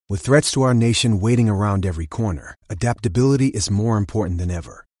With threats to our nation waiting around every corner, adaptability is more important than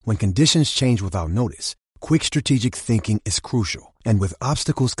ever. When conditions change without notice, quick strategic thinking is crucial. And with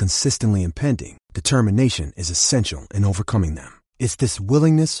obstacles consistently impending, determination is essential in overcoming them. It's this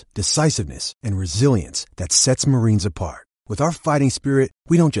willingness, decisiveness, and resilience that sets Marines apart. With our fighting spirit,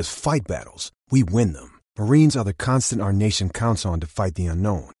 we don't just fight battles, we win them. Marines are the constant our nation counts on to fight the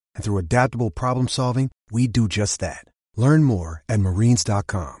unknown. And through adaptable problem solving, we do just that. Learn more at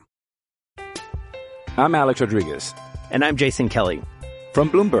marines.com. I'm Alex Rodriguez. And I'm Jason Kelly. From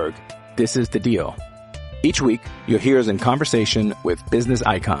Bloomberg, this is The Deal. Each week, you'll hear us in conversation with business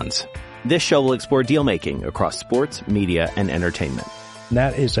icons. This show will explore deal-making across sports, media, and entertainment.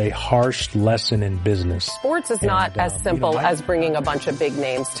 That is a harsh lesson in business. Sports is not as simple as bringing a bunch of big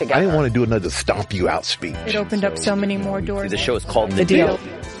names together. I didn't want to do another stomp you out speech. It opened up so many more doors. The show is called The Deal.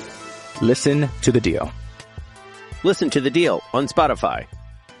 Listen to The Deal. Listen to The Deal on Spotify.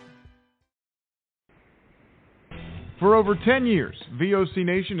 For over 10 years, VOC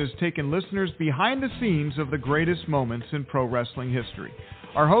Nation has taken listeners behind the scenes of the greatest moments in pro wrestling history.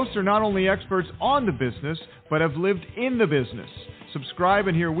 Our hosts are not only experts on the business, but have lived in the business. Subscribe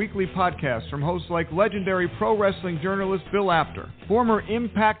and hear weekly podcasts from hosts like legendary pro wrestling journalist Bill Apter, former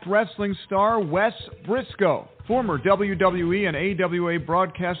Impact Wrestling star Wes Briscoe, former WWE and AWA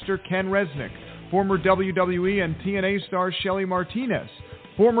broadcaster Ken Resnick, former WWE and TNA star Shelly Martinez,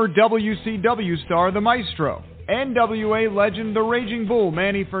 former WCW star The Maestro, NWA legend The Raging Bull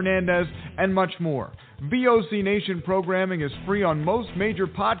Manny Fernandez, and much more. VOC Nation programming is free on most major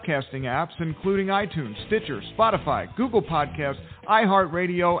podcasting apps, including iTunes, Stitcher, Spotify, Google Podcasts,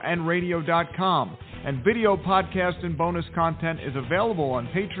 iHeartRadio, and Radio.com. And video podcast and bonus content is available on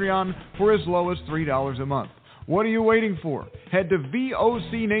Patreon for as low as $3 a month. What are you waiting for? Head to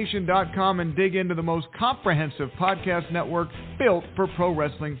VOCNation.com and dig into the most comprehensive podcast network built for pro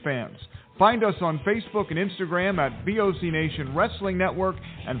wrestling fans. Find us on Facebook and Instagram at VOC Nation Wrestling Network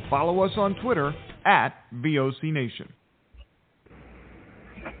and follow us on Twitter at VOC Nation.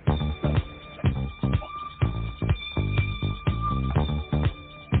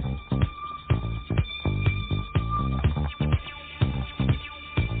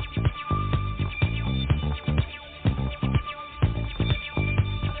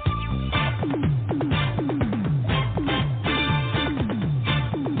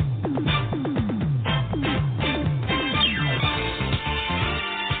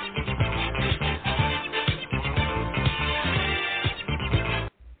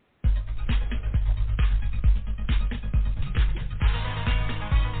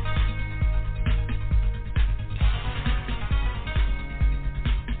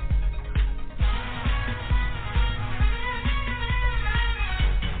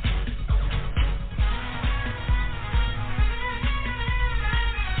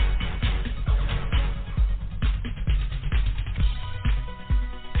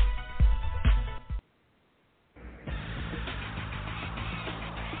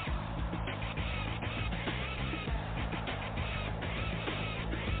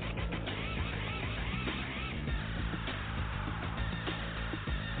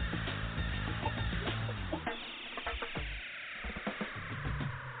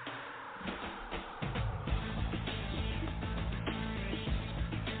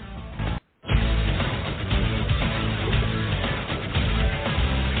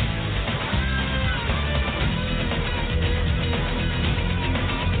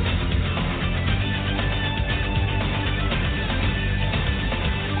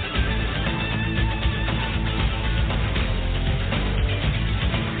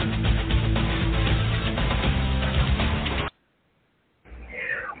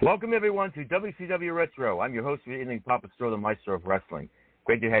 Welcome, everyone, to WCW Retro. I'm your host for the evening, Papa Stro, the Maestro of Wrestling.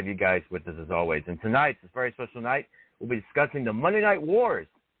 Great to have you guys with us, as always. And tonight, it's a very special night. We'll be discussing the Monday Night Wars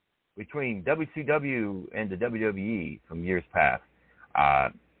between WCW and the WWE from years past.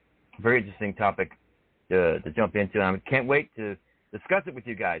 Very interesting topic to jump into. I can't wait to discuss it with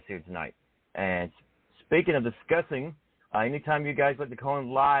you guys here tonight. And speaking of discussing, anytime you guys like to call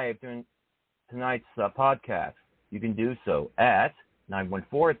in live during tonight's podcast, you can do so at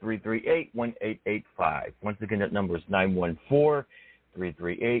 914-338-1885. Once again, that number is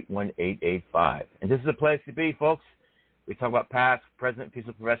 914-338-1885. And this is a place to be, folks. We talk about past, present, piece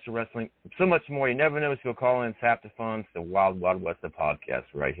of professional wrestling, so much more. You never know if you'll call in. It's half the fun. It's the Wild Wild West of podcasts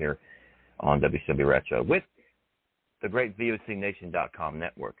right here on WCW Retro with the great VOCNation.com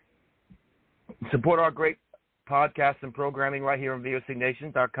network. Support our great podcasts and programming right here on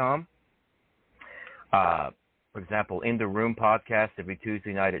VOCNation.com. For example, In the Room podcast every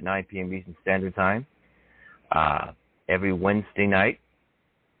Tuesday night at 9 p.m. Eastern Standard Time. Every Wednesday night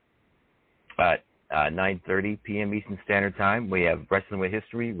at 9:30 p.m. Eastern Standard Time. We have Wrestling with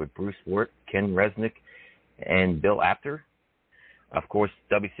History with Bruce Wirt, Ken Resnick, and Bill Apter. Of course,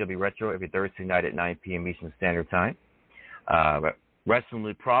 WCW Retro every Thursday night at 9 p.m. Eastern Standard Time. Wrestling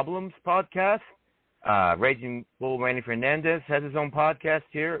with Problems podcast. Raging Bull Randy Fernandez has his own podcast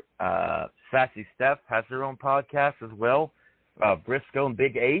here. Sassy Steph has her own podcast as well. Briscoe and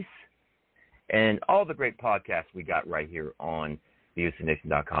Big Ace. And all the great podcasts we got right here on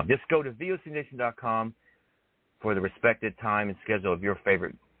VOCNation.com. Just go to VOCNation.com for the respected time and schedule of your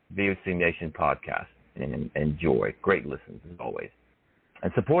favorite VOC Nation podcast. And enjoy. Great listens, as always.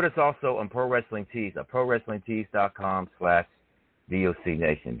 And support us also on Pro Wrestling Tees at ProWrestlingTees.com/VOC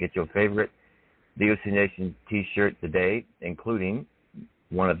Nation. Get your favorite VOC Nation t-shirt today, including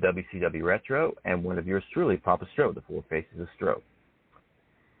one of WCW Retro and one of yours truly, Papa Stro, the Four Faces of Stro.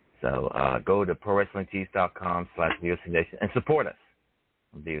 So go to ProWrestlingTees.com/VOC Nation and support us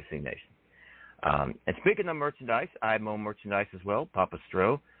on VOC Nation. And speaking of merchandise, I have my own merchandise as well, Papa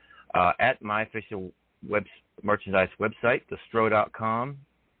Stro, at my official merchandise website, thestro.com,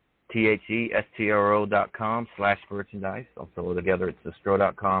 THESTRO.com/merchandise. Also all together, it's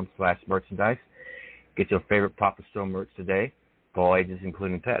thestro.com/merchandise. Get your favorite Papa Stro merch today for all ages,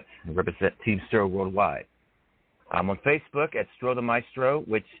 including pets, and represent Team Stro worldwide. I'm on Facebook at Stro the Maestro,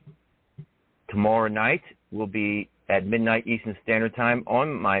 which tomorrow night will be at midnight Eastern Standard Time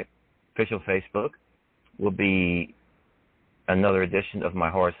on my official Facebook. Will be another edition of my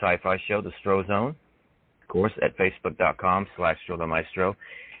horror sci-fi show, The Stro Zone, of course, at Facebook.com/Stro the Maestro.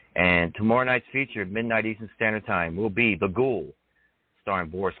 And tomorrow night's feature, midnight Eastern Standard Time, will be The Ghoul, starring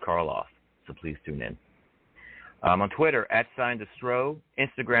Boris Karloff. So please tune in. On Twitter, @TheStro.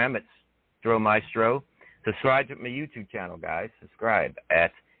 Instagram, it's Stro Maestro. Subscribe to my YouTube channel, guys. Subscribe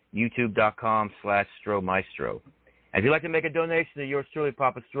at youtube.com/Stro Maestro. And if you'd like to make a donation to yours truly,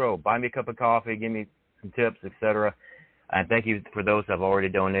 Papa Stro, buy me a cup of coffee, give me some tips, etc. And thank you for those that have already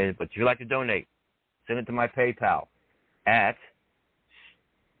donated. But if you'd like to donate, send it to my PayPal at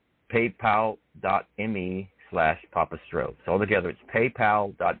paypal.me/Papa Stro. So altogether, it's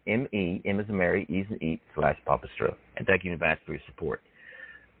paypal.me, M as in Mary, E as in Eat, /Papa Stro. And thank you in advance for your support.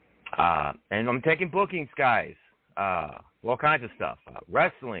 And I'm taking bookings, guys. All kinds of stuff.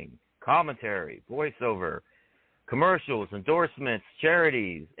 Wrestling, commentary, voiceover, commercials, endorsements,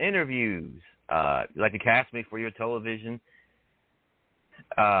 charities, interviews. You'd like to cast me for your television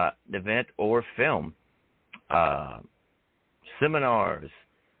event or film. Seminars,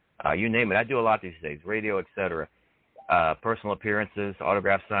 you name it. I do a lot these days, radio, etc. Personal appearances,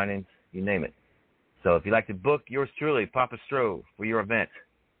 autograph signings, you name it. So if you'd like to book yours truly, Papa Stro, for your event,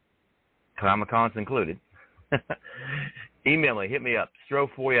 Comic-Cons included, email me, hit me up,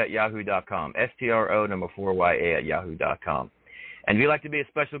 stro4ya@yahoo.com, STRO4YA@yahoo.com. And if you'd like to be a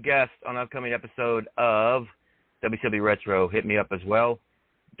special guest on an upcoming episode of WCW Retro, hit me up as well,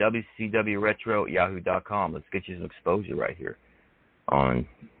 WCWRetro@yahoo.com. Let's get you some exposure right here on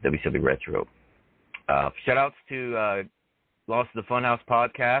WCW Retro. Shout-outs to Lost in the Funhouse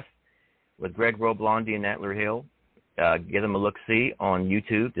podcast with Greg Roblondy and Antler Hill. Give them a look-see on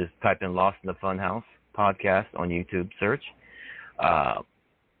YouTube. Just type in Lost in the Funhouse podcast on YouTube search.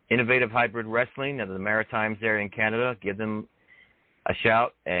 Innovative Hybrid Wrestling of the Maritimes area in Canada. Give them a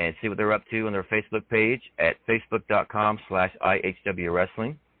shout and see what they're up to on their Facebook page at facebook.com/IHW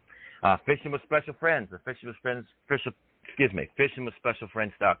Wrestling. Fishing with Special Friends,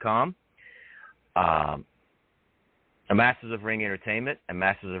 fishingwithspecialfriends.com. Masters of Ring Entertainment and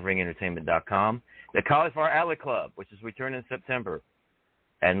mastersofringentertainment.com. The Cauliflower Alley Club, which is returning in September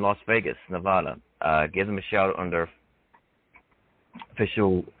in Las Vegas, Nevada. Give them a shout on their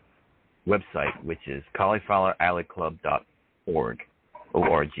official website, which is caulifloweralleyclub.org.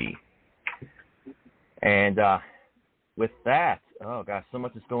 O-R-G. And with that, oh gosh, so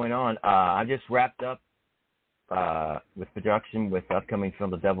much is going on. I just wrapped up with production with the upcoming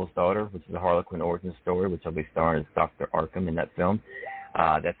film The Devil's Daughter, which is a Harlequin origin story, which I'll be starring as Dr. Arkham in that film.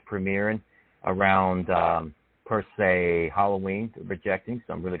 That's premiering around, per se, Halloween, Rejecting.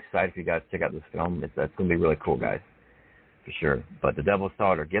 So I'm really excited for you guys to check out this film. It's going to be really cool, guys, for sure. But The Devil's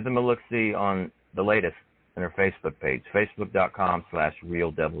Daughter, give them a look-see on the latest in their Facebook page,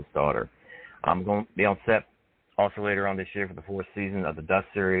 facebook.com/Real Devil's Daughter. I'm going to be on set also later on this year for the 4th season of the Dust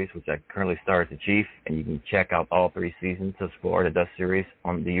series, which I currently star as the Chief, and you can check out all 3 seasons thus far, the Dust series,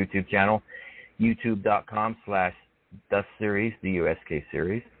 on the YouTube channel, youtube.com/Dust series, DUSK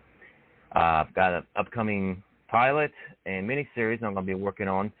series. I've got an upcoming pilot and miniseries I'm going to be working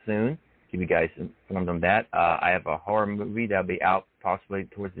on soon. Keep you guys informed on that. I have a horror movie that'll be out possibly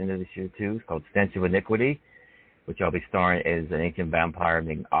towards the end of this year, too. It's called Stench of Iniquity. which I'll be starring as an ancient vampire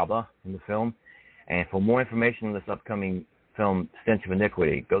named Abba in the film. And for more information on this upcoming film, Stench of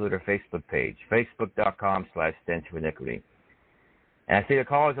Iniquity, go to their Facebook page, facebook.com/Stench of Iniquity. And I see the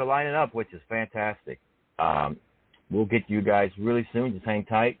callers are lining up, which is fantastic. We'll get to you guys really soon. Just hang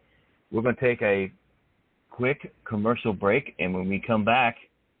tight. We're going to take a quick commercial break, and when we come back,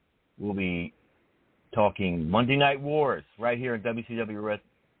 we'll be talking Monday Night Wars right here in WCW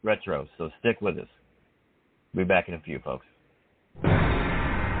Retro. So stick with us. We'll be back in a few, folks.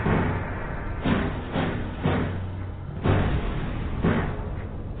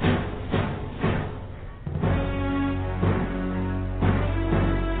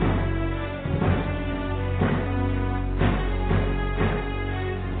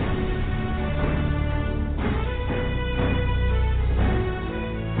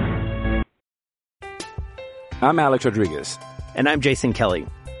 I'm Alex Rodriguez. And I'm Jason Kelly.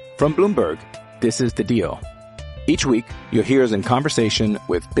 From Bloomberg, this is The Deal. Each week, you'll hear us in conversation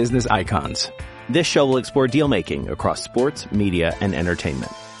with business icons. This show will explore deal-making across sports, media, and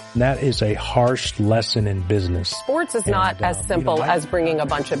entertainment. That is a harsh lesson in business. Sports is not as simple as bringing a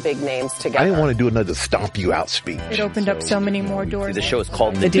bunch of big names together. I didn't want to do another stomp you out speech. It opened up so many more doors. The show is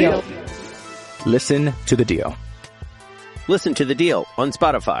called The Deal. Listen to The Deal. Listen to The Deal on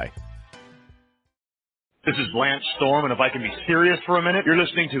Spotify. This is Lance Storm, and if I can be serious for a minute, you're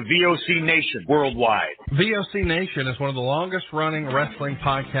listening to VOC Nation Worldwide. VOC Nation is one of the longest-running wrestling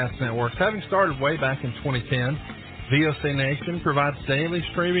podcast networks, having started way back in 2010. VOC Nation provides daily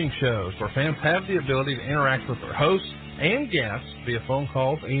streaming shows where fans have the ability to interact with their hosts and guests via phone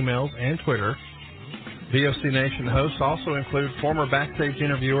calls, emails, and Twitter. VOC Nation hosts also include former backstage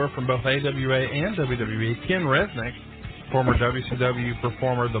interviewer from both AWA and WWE, Ken Resnick, former WCW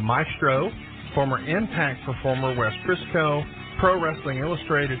performer The Maestro, former Impact performer Wes Briscoe, Pro Wrestling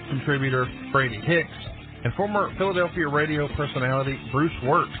Illustrated contributor Brady Hicks, and former Philadelphia radio personality Bruce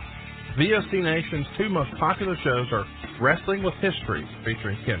Wirt. VOC Nation's two most popular shows are Wrestling with History,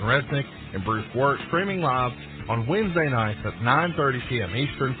 featuring Ken Resnick and Bruce Wirt, streaming live on Wednesday nights at 9:30 p.m.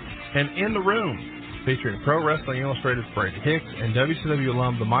 Eastern, and In the Room, featuring Pro Wrestling Illustrated's Brady Hicks and WCW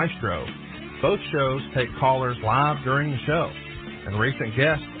alum The Maestro. Both shows take callers live during the show, and recent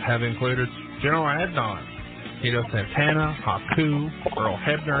guests have included General Adnan, Tito Santana, Haku, Earl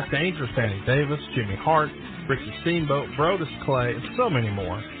Hebner, Dangerous Danny Davis, Jimmy Hart, Ricky Steamboat, Brodus Clay, and so many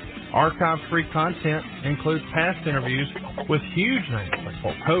more. Archive-free content includes past interviews with huge names like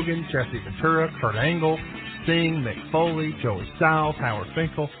Hulk Hogan, Jesse Ventura, Kurt Angle, Sting, Mick Foley, Joey Styles, Howard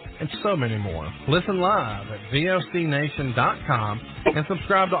Finkel, and so many more. Listen live at VOCNation.com and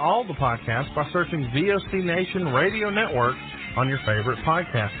subscribe to all the podcasts by searching VOC Nation Radio Network on your favorite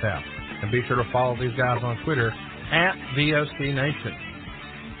podcast app. And be sure to follow these guys on Twitter at VOC Nation.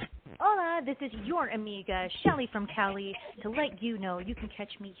 Hola, this is your amiga, Shelly from Cali, to let you know you can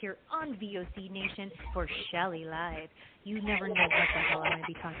catch me here on VOC Nation for Shelly Live. You never know what the hell I'm going to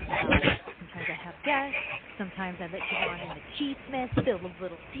be talking about. Sometimes I have guests, sometimes I let you on in the cheese spill a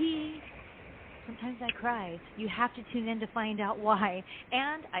little tea. Sometimes I cry. You have to tune in to find out why.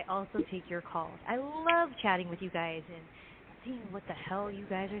 And I also take your calls. I love chatting with you guys and seeing what the hell you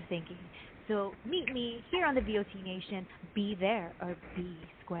guys are thinking. So meet me here on the VOC Nation. Be there or be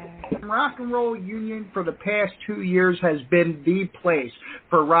square. Rock and Roll Union for the past 2 years has been the place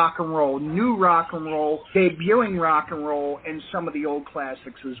for rock and roll, new rock and roll, debuting rock and roll, and some of the old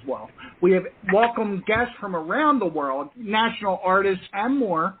classics as well. We have welcomed guests from around the world, national artists, and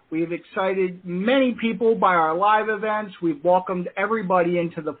more. We have excited many people by our live events. We've welcomed everybody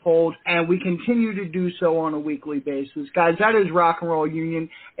into the fold, and we continue to do so on a weekly basis. Guys, that is Rock and Roll Union,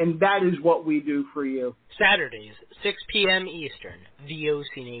 and that is what we do for you. Saturdays, 6 p.m. Eastern,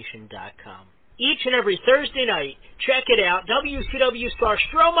 VOCNation.com. Each and every Thursday night, check it out, WCW star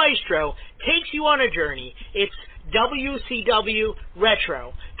Stro Maestro takes you on a journey. It's WCW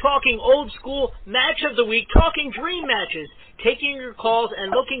Retro, talking old school match of the week, talking dream matches, taking your calls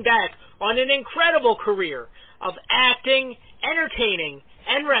and looking back on an incredible career of acting, entertaining,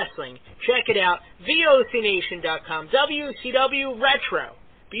 and wrestling. Check it out, VOCNation.com, WCW Retro.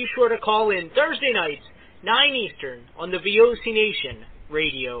 Be sure to call in Thursday nights, 9 Eastern, on the VOC Nation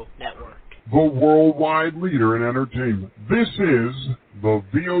Radio Network. The worldwide leader in entertainment. This is the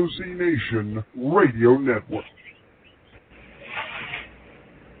VOC Nation Radio Network.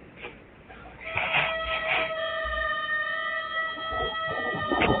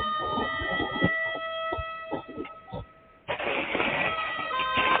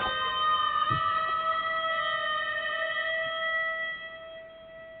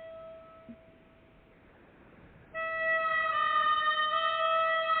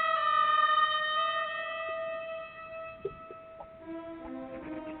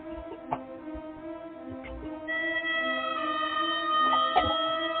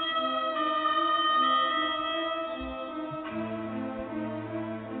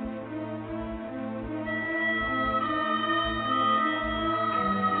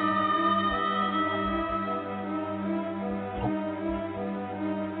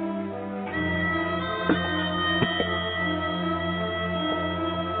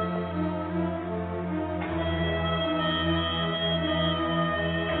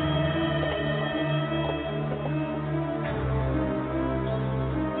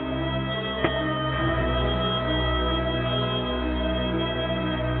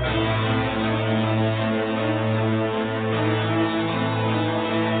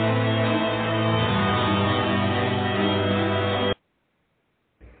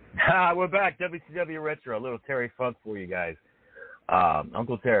 We're back. WCW Retro. A little Terry Funk for you guys.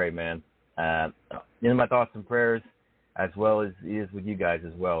 Uncle Terry, man. In my thoughts and prayers, as well as he is with you guys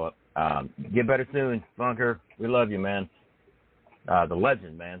as well. Get better soon, Funker. We love you, man. The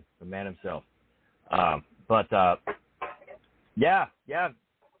legend, man. The man himself. Yeah.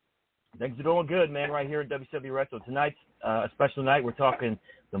 Things are going good, man, right here at WCW Retro. Tonight's a special night. We're talking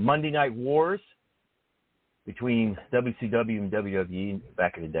the Monday Night Wars between WCW and WWE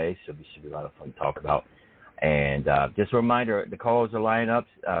back in the day. So it should be a lot of fun to talk about. And just a reminder, the callers are lining up.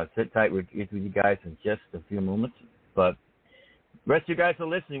 Sit tight. We'll get with you guys in just a few moments. But the rest of you guys are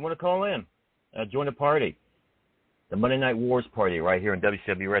listening. You want to call in, join the party. The Monday Night Wars party right here in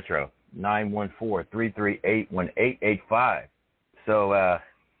WCW Retro. 914-338-1885. So, as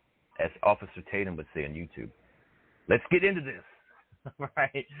Officer Tatum would say on YouTube, let's get into this. All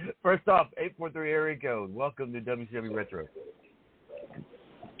right. First off, 843 area code. Welcome to WCW Retro.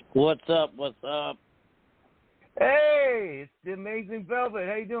 What's up? Hey, it's the Amazing Velvet.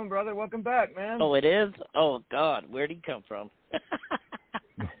 How you doing, brother? Welcome back, man. Oh, it is? Oh, God. Where'd he come from?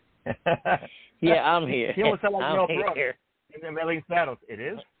 Yeah, I'm here. He almost sound like I'm here. In the Melly Saddles. It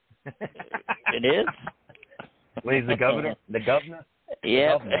is? It is? Well, he's the governor? The governor?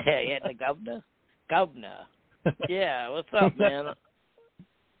 Yeah, the governor. Yeah, what's up, man?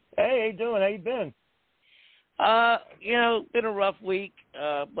 Hey, how you doing? How you been? Been a rough week,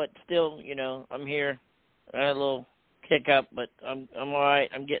 but still, I'm here. I had a little hiccup, but I'm all right.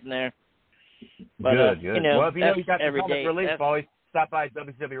 I'm getting there. But, good. Well, if you got the every comic day. relief, always stop by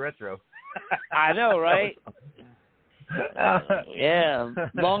WCW Retro. I know, right? Yeah, as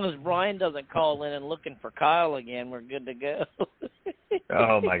long as Brian doesn't call in and looking for Kyle again, we're good to go.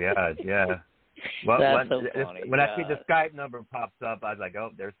 Oh, my God, yeah. Well, That's so funny. When I see the Skype number pops up, I was like,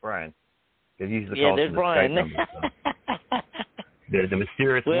 oh, there's Brian. He usually yeah, calls there's the Brian. Skype number, so. The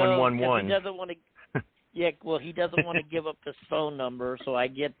mysterious 111. He doesn't want to. Yeah, well, he doesn't want to give up his phone number, so I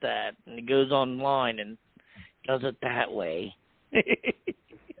get that, and he goes online and does it that way. and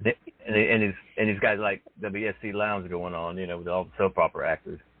he's got like WSC Lounge going on, with all the soap opera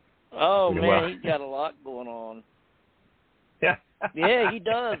actors. Oh man, he's got a lot going on. Yeah. Yeah, he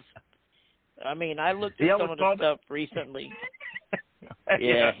does. I mean, I looked at some of the stuff recently.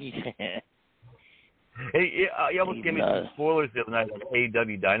 Yeah. He almost gave me some spoilers the other night on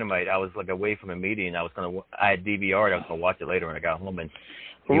AEW Dynamite. I was like away from a meeting. I had DVR'd. I was gonna watch it later when I got home. And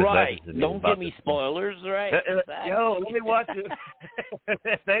right, don't give me spoilers, right? Exactly. Yo, let me watch it.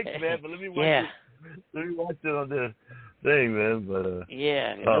 Thanks, man. But let me watch it. Let me watch it on the thing, man. But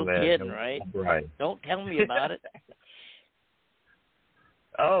yeah, no kidding, right? Right. Don't tell me about it.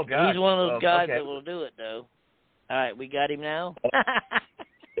 Oh God, he's one of those guys okay. that will do it, though. All right, we got him now.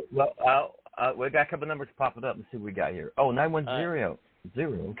 Well, we got a couple numbers popping up. Let's see what we got here. Oh, 910.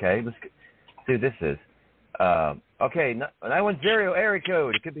 Okay, let's see what this is. Okay, 910 area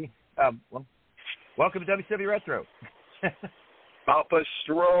code. It could be. Welcome to WCW Retro. Papa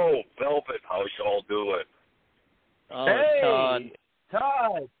Stro, Velvet, how y'all doing? Oh, hey,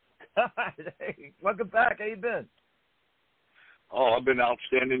 Todd. Hey, welcome back. How you been? Oh, I've been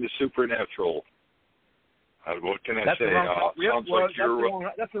outstanding to Supernatural. What can I say? Sounds like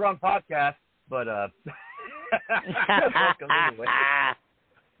that's the wrong podcast, but welcome anyway.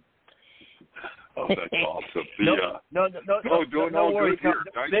 Oh, that's awesome. No worries. Good here.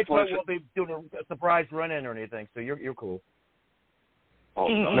 Bigfoot will be doing a surprise run-in or anything, so you're cool. Oh,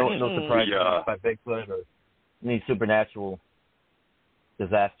 no surprise by Bigfoot or any supernatural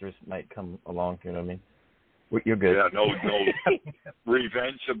disasters might come along. You know what I mean? You're good. Yeah, no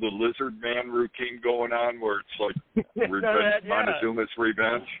Revenge of the Lizard Man routine going on where it's like Montezuma's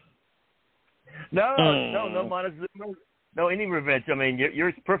revenge. No Montezuma. No, any revenge. I mean,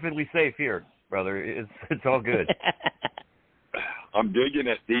 you're perfectly safe here, brother. It's all good. I'm digging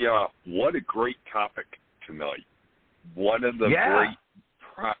it. What a great topic tonight. One of the great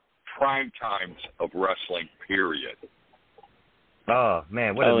prime times of wrestling, period. Oh,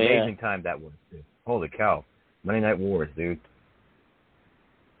 man, what an amazing time that was, dude. Holy cow. Monday Night Wars, dude.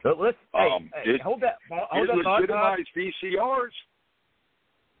 So let's hold that thought. Legitimized VCRs.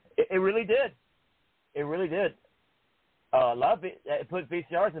 It really did. It really did. A lot of it put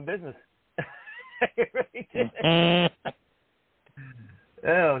VCRs in business. It really did.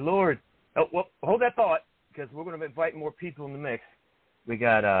 Oh, Lord. Oh, well, hold that thought, because we're going to invite more people in the mix. We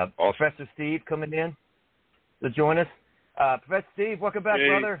got Professor Steve coming in to join us. Professor Steve, welcome back,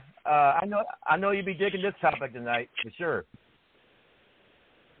 brother. I know you'll be digging this topic tonight, for sure.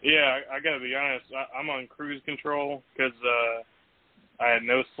 Yeah, I got to be honest. I'm on cruise control because I had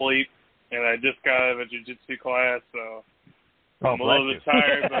no sleep, and I just got out of a jiu-jitsu class, so I'm a little bit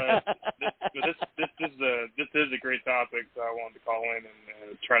tired, but this is a great topic, so I wanted to call in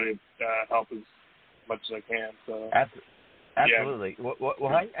and try to help as much as I can. So absolutely. Yeah.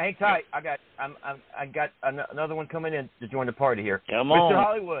 Well, hang tight. I got another one coming in to join the party here. Come on,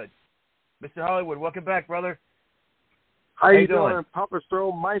 Mr. Hollywood, welcome back, brother. How you doing? Papa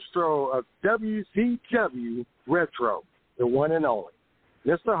Stro Maestro of WCW Retro, the one and only.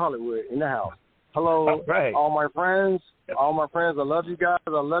 Mr. Hollywood in the house. Hello, all my friends. All my friends, I love you guys.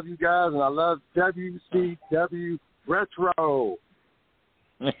 And I love WCW Retro.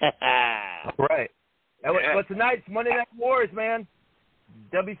 Right. Well, tonight's Monday Night Wars, man.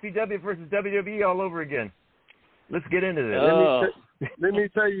 WCW versus WWE all over again. Let's get into this. Let me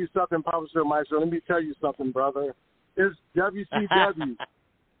tell you something, Papa Stro Maestro. Let me tell you something, brother. It's WCW.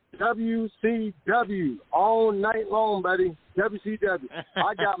 WCW all night long, buddy. WCW.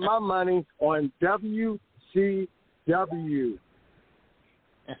 I got my money on WCW.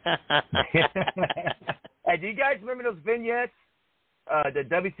 Hey, do you guys remember those vignettes that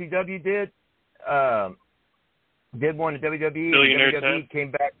WCW did? Did one at WWE. WWE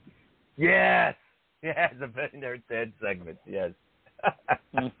came back. Yes, the Billionaire Ted segment. Yes.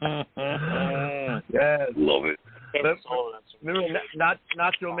 Yes. Love it. Remember,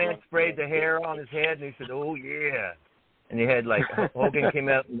 Nacho Man sprayed the hair on his head, and he said, "Oh yeah," and he had like Hogan came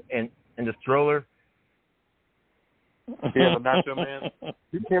out in the stroller. Yeah, Nacho Man.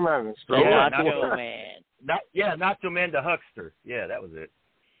 He came out in a stroller. Yeah, Nacho Man. Nacho Man the Huckster. Yeah, that was it.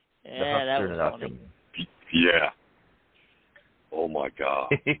 Yeah, that was funny. Yeah. Oh my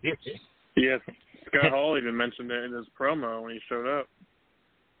God. Yes, Scott Hall even mentioned it in his promo when he showed up.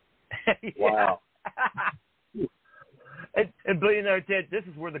 Wow. And Billionaire Ted, this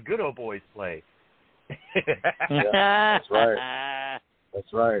is where the good old boys play. Yeah, that's right.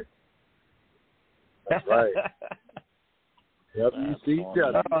 That's right. That's right.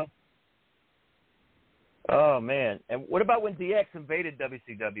 WCW. Oh, man. And what about when DX invaded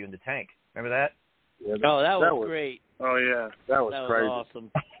WCW in the tank? Remember that? Yeah, that was great. Oh, yeah. That was crazy.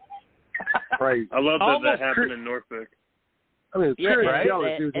 Awesome. Crazy. I love that happened in Norfolk. I mean,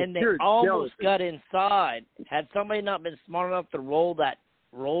 and they almost got inside. Had somebody not been smart enough to roll that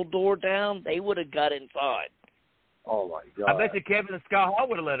roll door down, they would have got inside. Oh, my God. I bet you Kevin and Scott Hall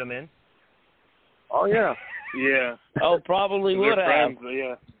would have let them in. Oh, yeah. Yeah. Oh, probably would have. Friends,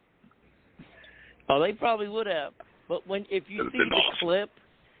 yeah. Oh, they probably would have. But if you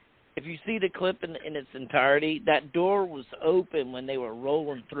see the clip in its entirety, that door was open when they were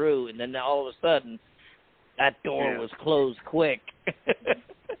rolling through, and then all of a sudden, that door was closed quick.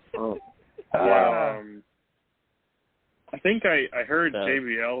 Oh. Wow. I think I heard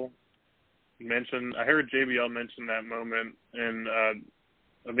JBL mention. I heard JBL mention that moment, and I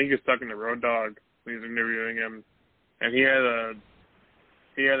think he was talking to Road Dogg when he was interviewing him, and he had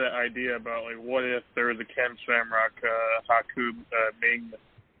an idea about like what if there was a Ken Shamrock Haku Ming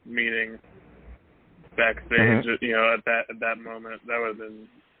meeting backstage. You know, at that moment, that would have been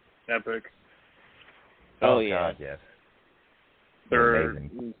epic. Oh yeah, God, yes. They're in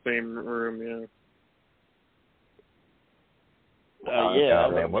the same room, yeah. Yeah,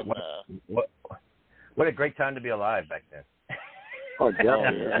 God, man. What a great time to be alive back then. Oh,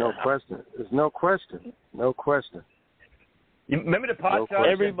 definitely. There's no question. There's no question. No question. You remember the pot shots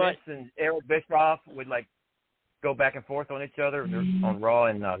that Vince and Eric Bischoff would like go back and forth on each other on Raw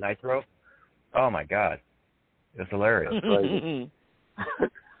and Nitro? Oh my God, it was hilarious. That's crazy.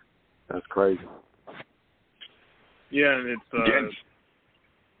 That's crazy. Yeah, and it's.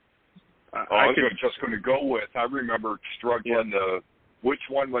 I was just going to go with. I remember struggling to which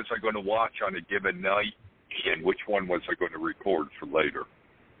one was I going to watch on a given night, and which one was I going to record for later.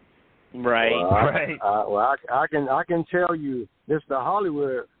 Right. Well, I can tell you, Mr.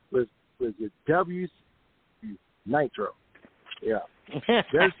 Hollywood was the WCW Nitro. Yeah.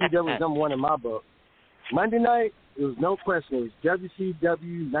 WCW was number one in my book. Monday night, it was no question. It was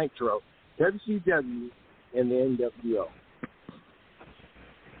WCW Nitro. WCW and the NWO.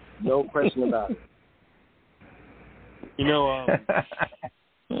 No question about it. You know,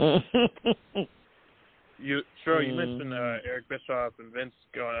 you mentioned Eric Bischoff and Vince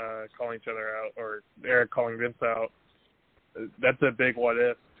calling each other out, or Eric calling Vince out. That's a big what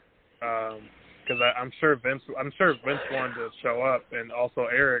if, because I'm sure Vince wanted to show up, and also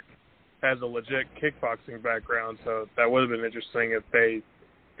Eric has a legit kickboxing background, so that would have been interesting if they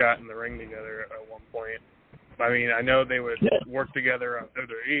got in the ring together at one point. I mean, I know they would work together on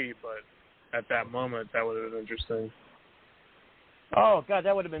WWE, but at that moment, that would have been interesting. Oh God,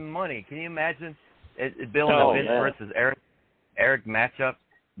 that would have been money. Can you imagine Bill and Vince versus Eric matchup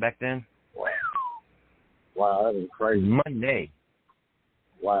back then? Wow, that is crazy. Monday.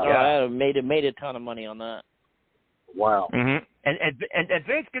 Wow. Yeah, made a ton of money on that. Wow. Mm-hmm. And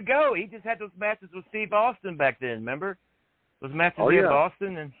Vince could go. He just had those matches with Steve Austin back then. Remember those matches in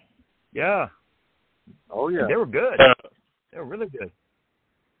Boston? And yeah. Oh yeah. And they were good. They were really good.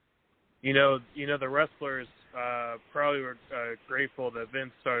 You know, the wrestlers probably were grateful that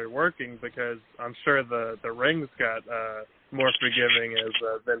Vince started working, because I'm sure the rings got more forgiving as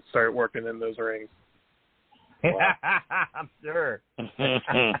Vince started working in those rings. Wow. I'm sure.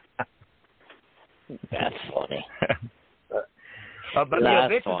 That's funny. But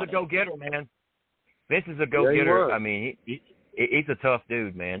Vince is a go-getter, man. Vince is a go-getter. I mean, he's a tough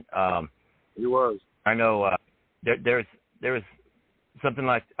dude, man. He was. I know. There was something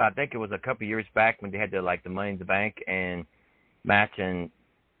like, I think it was a couple of years back when they had the Money in the Bank and match, and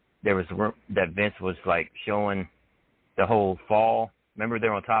there was that Vince was like showing the whole fall. Remember,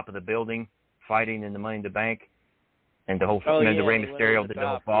 they're on top of the building fighting in the Money in the Bank, and the whole the Rey Mysterio did the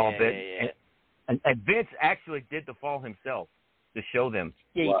whole fall bit. Yeah. And Vince actually did the fall himself to show them.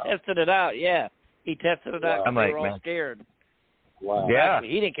 Yeah, he tested it out. Yeah, he tested it out. I'm they like, were all man. scared. Wow. Yeah. Actually,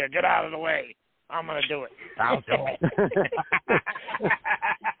 he didn't care. Get out of the way. I'm gonna do it. I'll do it.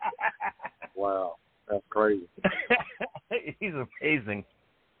 Wow, that's crazy. He's amazing.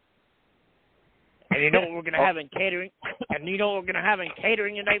 And you know what we're gonna have in catering? And you know what we're gonna have in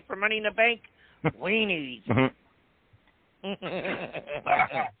catering tonight for Money in the Bank? Weenies.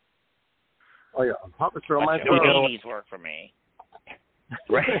 Oh yeah, Papa Stro, my weenies work for me.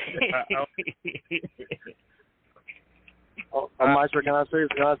 Right. Maestro, can I say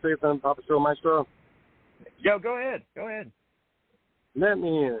something, Papa Stro, Maestro? Yo, go ahead. Let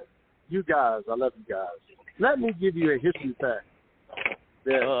me in. You guys, I love you guys. Let me give you a history fact.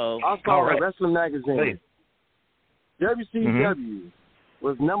 That I saw a wrestling magazine. WCW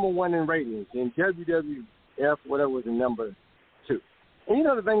was number 1 in ratings, and WWF, whatever, was in number 2. And you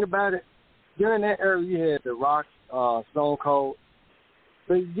know the thing about it? During that era, you had The Rock, Stone Cold,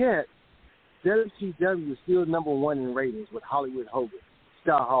 but yet WCW was still number 1 in ratings with Hollywood Hogan,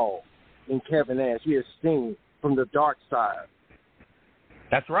 Scott Hall, and Kevin Nash. You had Sting from the dark side.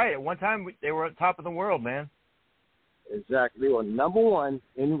 That's right. At one time, they were at top of the world, man. Exactly. They were number 1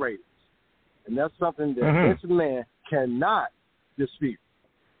 in ratings. And that's something that Vince McMahon cannot dispute.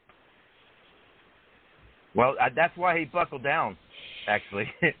 Well, that's why he buckled down,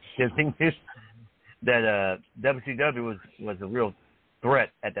 actually. Because he knew that WCW was a real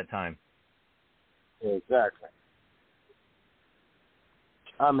threat at that time. Exactly.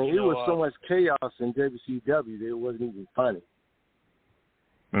 I mean, it was so much chaos in WCW that it wasn't even funny.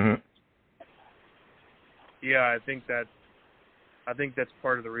 Mm-hmm. Yeah, I think that's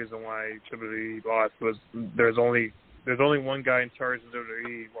part of the reason why WWE lost was there's only one guy in charge of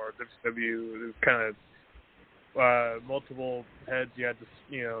WWE, or WCW is kind of multiple heads you had to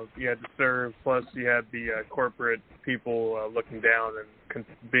serve, plus you had the corporate people looking down and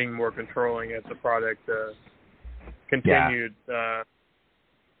being more controlling as the product continued. Yeah.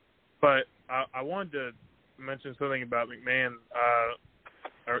 But I wanted to mention something about McMahon.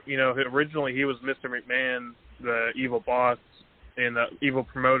 Originally he was Mr. McMahon, the evil boss and the evil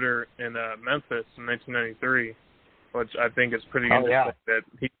promoter in Memphis in 1993, which I think is pretty interesting that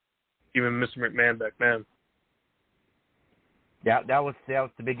he even Mr. McMahon back then. Yeah, that was the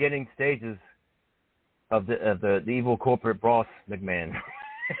beginning stages of the evil corporate boss McMahon.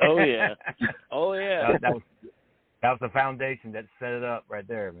 Oh yeah, oh yeah. That was the foundation that set it up right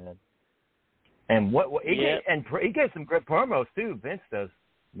there, man. And he gave some great promos too. Vince does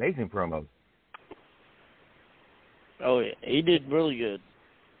amazing promos. Oh yeah, he did really good.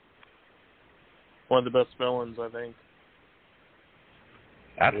 One of the best villains, I think.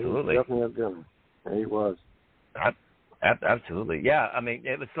 Absolutely, definitely a villain. He was. Absolutely, yeah. I mean,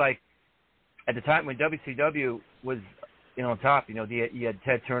 it was like at the time when WCW was, on top. You had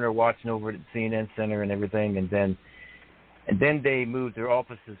Ted Turner watching over at the CNN Center and everything, and then they moved their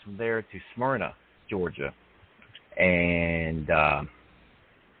offices from there to Smyrna, Georgia, and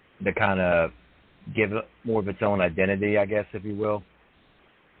to kind of give it more of its own identity, I guess, if you will.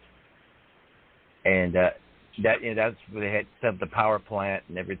 And that's where they had set up the power plant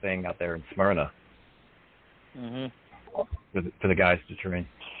and everything out there in Smyrna. Mhm. For the guys to train.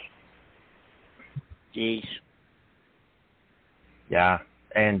 Jeez. Yeah,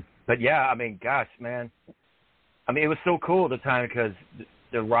 but I mean, gosh, man. I mean, it was so cool at the time because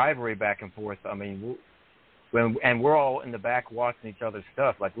the rivalry back and forth. I mean, we're all in the back watching each other's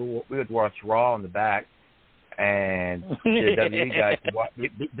stuff. Like we would watch Raw in the back, and the WWE guys,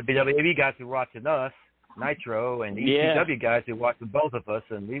 the WWE guys were watching us, Nitro, and the ECW guys were watching both of us,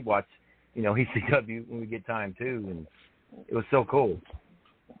 and we watched ECW when we get time too, and it was so cool.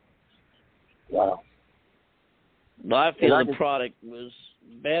 Wow. Well, I feel the product was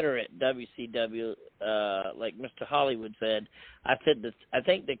better at WCW, like Mr. Hollywood said. I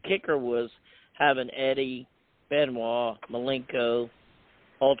think the kicker was having Eddie, Benoit, Malenko,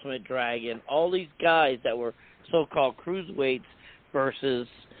 Ultimate Dragon, all these guys that were so-called cruiserweights versus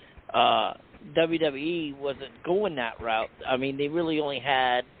WWE wasn't going that route. I mean, they really only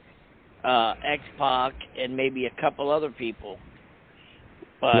had X-Pac and maybe a couple other people.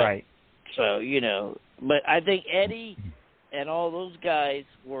 But, right. So, but I think Eddie and all those guys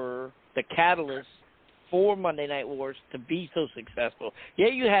were the catalyst for Monday Night Wars to be so successful. Yeah,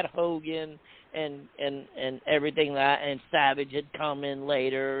 you had Hogan and everything that, and Savage had come in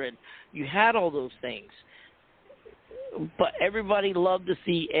later, and you had all those things. But everybody loved to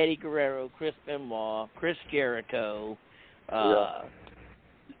see Eddie Guerrero, Chris Benoit, Chris Jericho. Those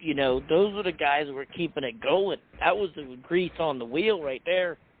were the guys that were keeping it going. That was the grease on the wheel right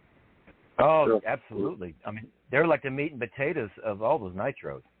there. Oh, absolutely. I mean, they're like the meat and potatoes of all those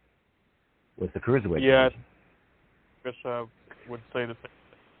Nitros with the cruiserweight. Yeah, Bishop would say the same thing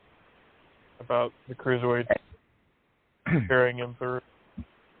about the cruiserweight carrying him through.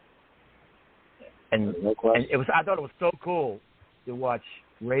 And I thought it was so cool to watch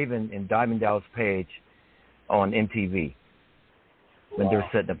Raven and Diamond Dallas Page on MTV when they're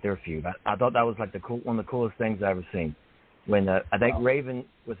setting up their feud. I thought that was like one of the coolest things I've ever seen. When I think Raven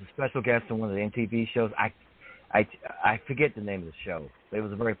was a special guest on one of the MTV shows. I forget the name of the show. But it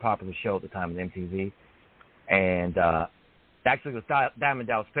was a very popular show at the time on MTV. And actually, it was Diamond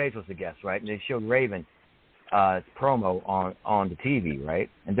Dallas Page was the guest, right? And they showed Raven promo on the TV, right?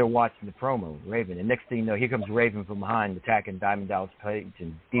 And they're watching the promo, Raven. And next thing you know, here comes Raven from behind attacking Diamond Dallas Page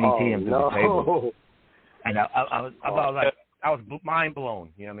and DDT him through the table. And I was mind blown.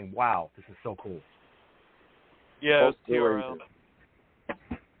 Wow, this is so cool. Yeah, it was TRL.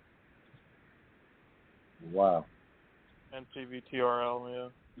 Wow. MTV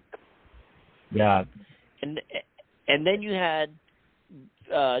TRL, yeah. And then you had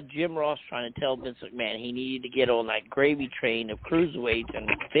Jim Ross trying to tell Vince McMahon he needed to get on that gravy train of cruiserweights, and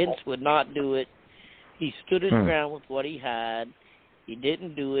Vince would not do it. He stood his ground with what he had. He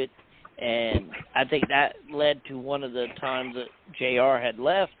didn't do it, and I think that led to one of the times that JR had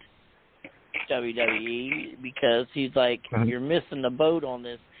left WWE, because he's like, you're missing the boat on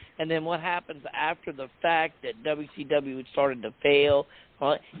this. And then what happens after the fact that WCW had started to fail?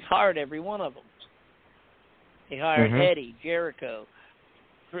 He hired every one of them. He hired Eddie, Jericho,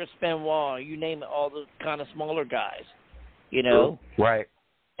 Chris Benoit, you name it, all the kind of smaller guys, Right.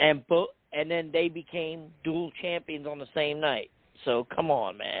 And then they became dual champions on the same night. So come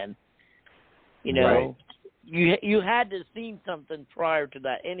on, man. Right. You had to have seen something prior to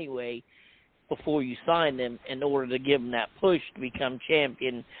that anyway, before you signed them, in order to give them that push to become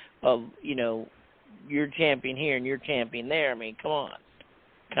champion of, you're champion here and you're champion there. I mean, come on.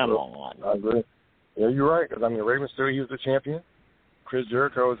 Come on. I agree. Yeah, you're right. Because, Raven still, he was the champion. Chris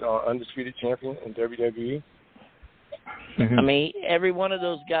Jericho is undisputed champion in WWE. I mean, every one of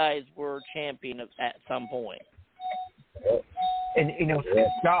those guys were champion at some point. And,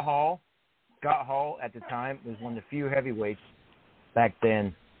 Scott Hall at the time was one of the few heavyweights back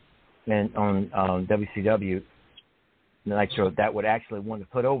then and on WCW Nitro that would actually want to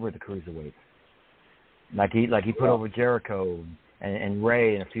put over the cruiserweights. Like he put over Jericho and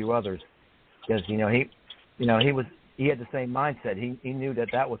Ray and a few others, because he had the same mindset. He knew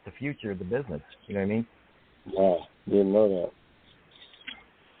that was the future of the business. You know what I mean? Yeah, didn't know that.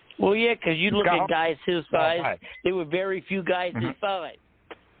 Well, yeah, because you look at guys his size, there were very few guys his size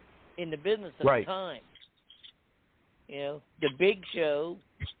in the business at the time. The Big Show,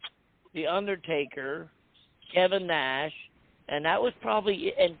 The Undertaker, Kevin Nash, and that was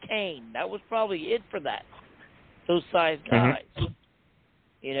probably and Kane. That was probably it for that. Those size guys,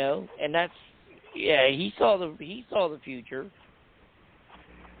 and that's he saw the future.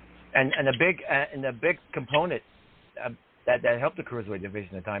 And the big component that helped the cruiserweight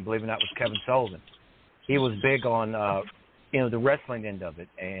division at the time, believe it or not, was Kevin Sullivan. He was big on the wrestling end of it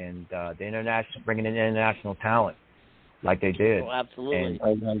and the international, bringing in international talent like they did. Oh, absolutely.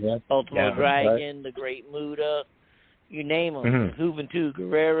 And, Ultimate Dragon, the Great Muta, you name them. Juventud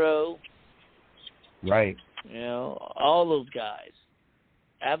Guerrero. Right. All those guys.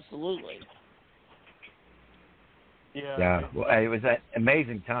 Absolutely. Yeah. Well, it was an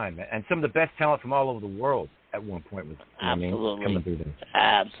amazing time, and some of the best talent from all over the world at one point was coming through there.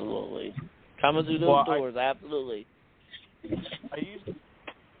 Absolutely. Coming through those doors, absolutely. I used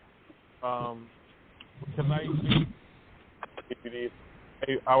because I used DVDs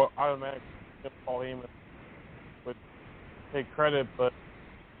I would automatically give Paul Heyman would take credit, but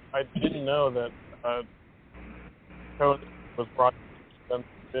I didn't know that Tony was brought to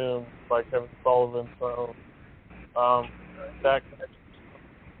Doom by Kevin Sullivan. So that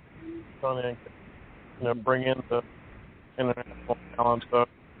Tony, bring in the international talent. So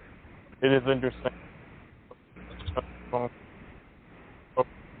it is interesting.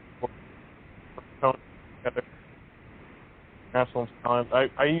 National talent.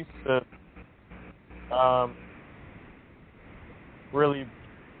 I used to really,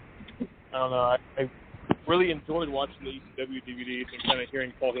 I don't know, I really enjoyed watching the ECW DVDs and kind of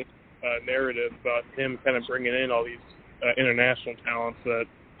hearing Paul Heyman's narrative about him kind of bringing in all these international talents that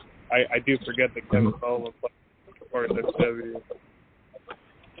I do forget that Kevin Sullivan played part of ECW.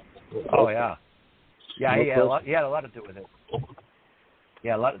 Oh, yeah. Yeah, he had a lot to do with it.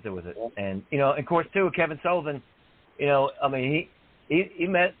 Yeah, a lot to do with it. And, of course, too, Kevin Sullivan, I mean, he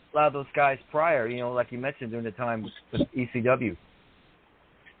met a lot of those guys prior, like you mentioned during the time with ECW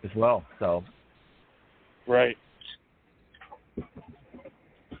as well. So. Right.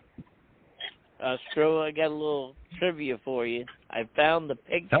 Stro, I got a little trivia for you. I found the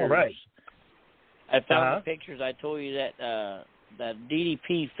pictures. All right. I found the pictures. I told you that that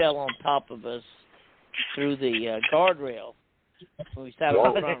DDP fell on top of us through the guardrail when we sat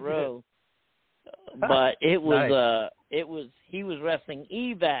on the front row. But it was he was wrestling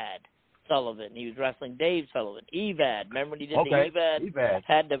Evad Sullivan. He was wrestling Dave Sullivan. Evad, remember when he did the Evad?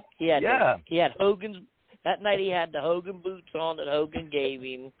 He had Hogan's that night. He had the Hogan boots on that Hogan gave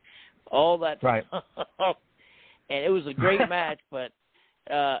him. All that right. And it was a great match, but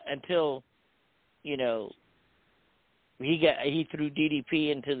until he threw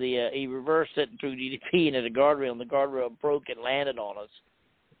DDP into he reversed it and threw DDP into the guardrail, and the guardrail broke and landed on us.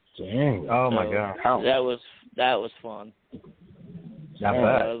 Dang! Oh my God! That was fun. Not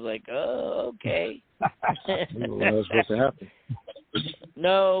bad. I was like, oh, okay. That was supposed to happen.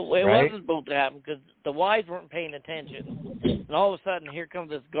 No, it wasn't supposed to happen because the wives weren't paying attention, and all of a sudden here comes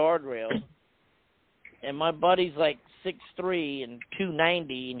this guardrail, and my buddy's like 6'3" and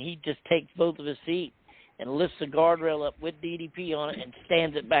 290, and he just takes both of his feet and lifts the guardrail up with DDP on it and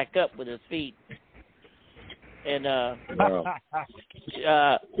stands it back up with his feet. And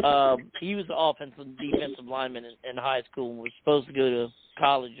he was an offensive and defensive lineman in high school and was supposed to go to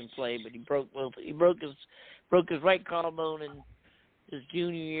college and play, but he broke his right collarbone in his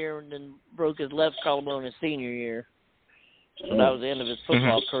junior year and then broke his left collarbone his senior year. So that was the end of his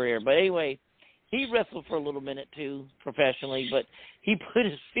football career. But anyway, he wrestled for a little minute too professionally, but he put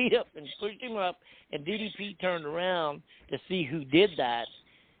his feet up and pushed him up, and DDP turned around to see who did that,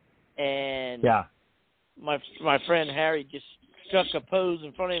 and my friend Harry just struck a pose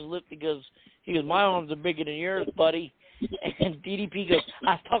in front of him, lifted, he goes, my arms are bigger than yours, buddy. And DDP goes,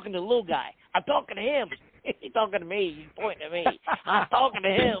 I was talking to the little guy. I'm talking to him. He's talking to me. He's pointing at me. I was talking to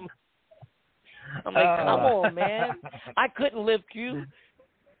him. I'm like, come on, man. I couldn't lift you.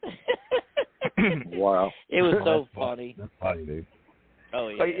 Wow. It was so funny. That's funny, dude. Oh,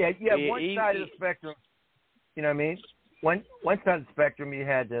 yeah. But one side of the spectrum, you know what I mean? One side of the spectrum, you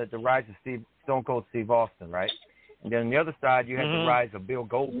had the rise of Stone Cold Steve Austin, right? And then on the other side, you had the rise of Bill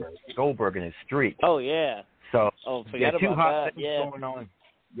Goldberg and his streak. Oh, yeah. So, forget two about hot that. things going on.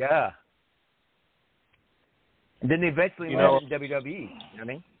 Yeah. And then they eventually met in WWE. You know what I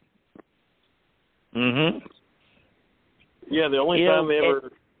mean? Mm-hmm. Yeah, the only time they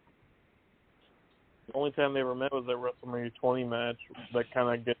ever met was at WrestleMania 20 match that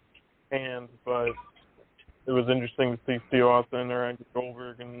kind of gets canned, but it was interesting to see Steve Austin interact with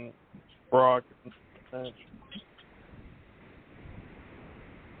Goldberg and Brock in the match.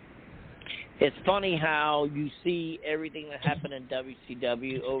 It's funny how you see everything that happened in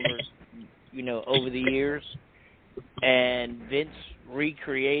WCW over the years, and Vince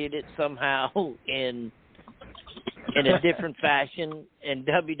recreated it somehow in a different fashion in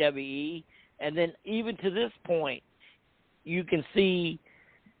WWE. And then even to this point, you can see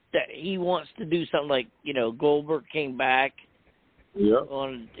that he wants to do something like, Goldberg came back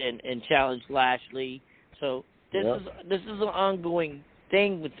and challenged Lashley. So this is an ongoing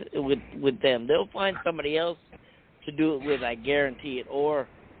thing with them. They'll find somebody else to do it with, I guarantee it, or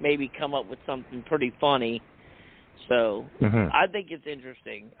maybe come up with something pretty funny. So I think it's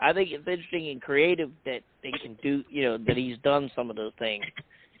interesting. I think it's interesting and creative that they can do, that he's done some of those things,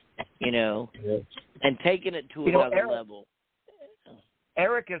 and taking it to another level.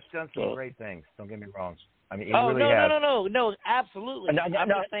 Eric has done some great things. Don't get me wrong. I mean, he really has. No, absolutely. I'm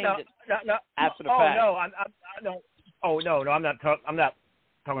just saying that after the fact. I'm not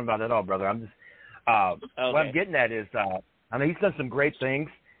talking about it at all, brother. I'm just what I'm getting at is I mean, he's done some great things.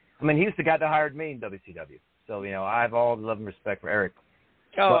 I mean, he was the guy that hired me in WCW. So, I have all the love and respect for Eric.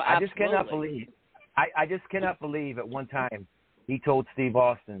 Oh, but I just cannot believe. I just cannot believe at one time he told Steve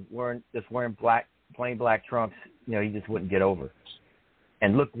Austin wearing plain black trunks, he just wouldn't get over.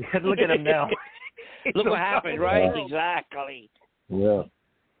 And look at him now. Look what happened, right? Exactly. Yeah.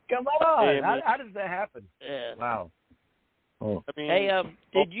 Come on. How does that happen? Yeah. Wow. Oh. I mean, hey,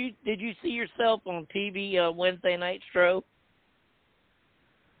 did you see yourself on TV Wednesday night, Stro?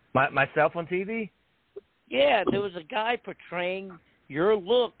 Myself on TV? Yeah, there was a guy portraying your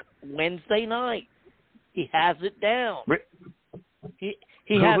look Wednesday night. He has it down. He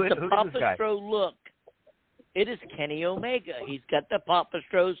has the Papa Stro look. It is Kenny Omega. He's got the Papa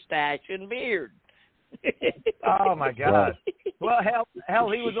Stro stash and beard. Oh my God! Well, hell,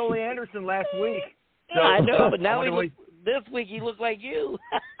 he was Ole Anderson last week. So, I know, but now this week he looked like you.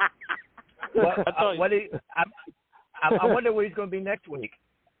 I wonder what he's going to be next week.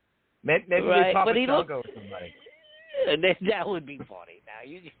 Maybe right. Papa Stro or somebody. That would be funny. Now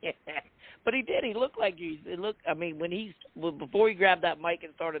but he did. He looked like you. I mean, before he grabbed that mic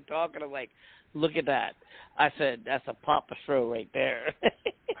and started talking, I'm like, look at that. I said, that's a Papa Stro right there.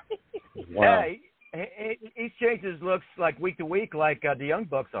 Wow. Yeah, he changes looks like week to week, like the Young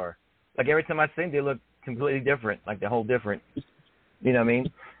Bucks are. Like every time I see them, they look completely different, like the whole different. You know what I mean?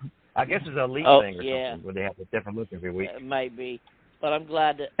 I guess it's a elite thing or something where they have a different look every week. It might be, but I'm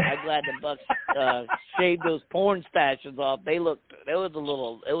glad the Bucks shaved those porn stashes off. It was a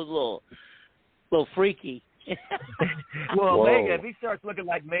little freaky. Well, Omega, if he starts looking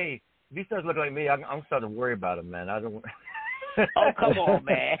like me, I'm starting to worry about him, man. I don't. Oh, come on,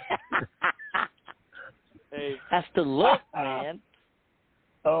 man. Hey, that's the look, man.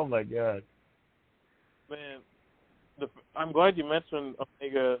 Oh my God, man. I'm glad you mentioned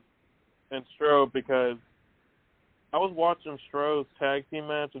Omega and Stro because I was watching Stro's tag team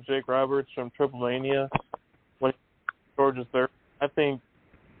match with Jake Roberts from Triple Mania when George III. I think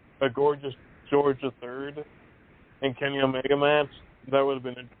a gorgeous George III and Kenny Omega match, that would have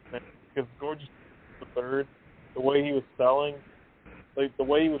been interesting because Gorgeous III, the way he was selling, like the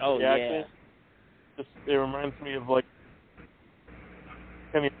way he was reacting, it reminds me of like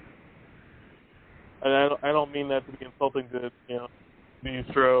Kenny. And I don't mean that to be insulting to the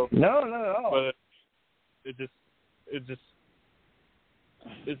Stro. No. But it just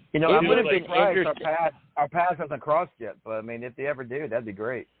it would have been interesting. Our paths hasn't crossed yet, but I mean, if they ever do, that'd be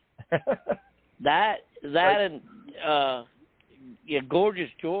great. that and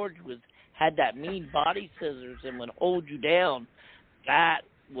Gorgeous George had that mean body scissors and would hold you down. That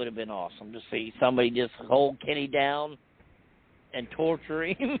would have been awesome to see somebody just hold Kenny down and torture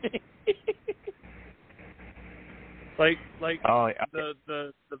him. like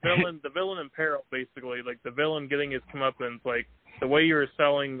the villain in peril, basically, like the villain getting his comeuppance, like the way you were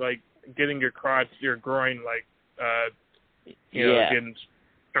selling, like getting your crotch, your groin, like getting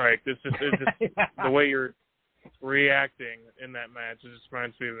striked. It's just the way you're reacting in that match. It just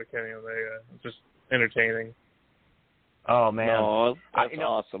reminds me of the Kenny Omega. It's just entertaining. Oh man, that's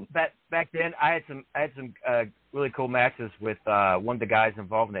awesome. Back then, I had some really cool matches with one of the guys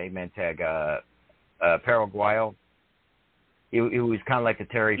involved in the 8-man tag, Paraguayo. He was kind of like the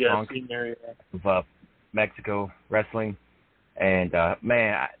Terry Funk of Mexico wrestling, and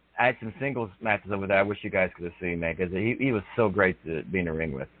man, I had some singles matches over there. I wish you guys could have seen, man, because he was so great to be in the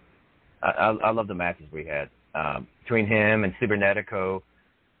ring with. I love the matches we had between him and Cibernetico,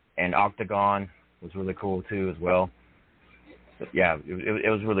 and Octagon was really cool too as well. But yeah, it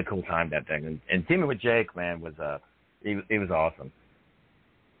was a really cool time, that thing. And teaming with Jake, man, was he was awesome.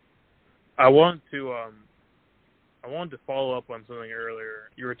 I wanted to follow up on something earlier.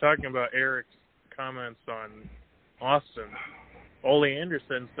 You were talking about Eric's comments on Austin. Ole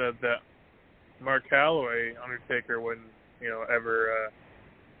Anderson said that Mark Calloway, Undertaker, wouldn't ever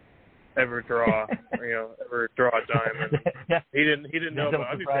draw a diamond. He didn't know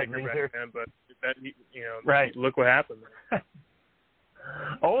about Undertaker back then, but that look what happened.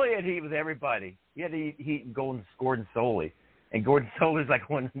 Ole had heat with everybody. He had to heat Gordon Solie, and Gordon Solie's like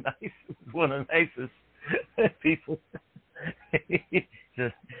one of the nicest people.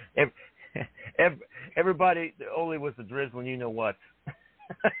 Just everybody. Ole was the drizzling, you know what?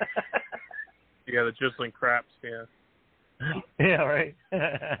 Yeah, the drizzling craps. Yeah. Yeah, right.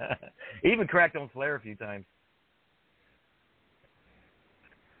 He even cracked on Flair a few times.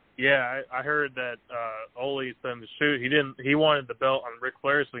 Yeah, I heard that Ole said in the shoot he wanted the belt on Ric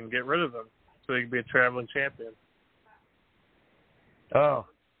Flair so he can get rid of him so he could be a traveling champion. Oh,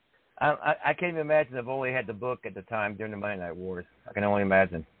 I can't even imagine if Ole had the book at the time during the Monday Night Wars. I can only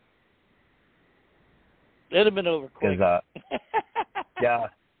imagine. It'd have been over quick. Yeah.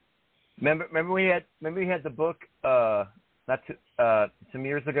 Remember we had the book some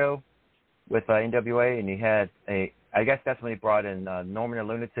years ago with NWA, and he had I guess that's when he brought in Norman the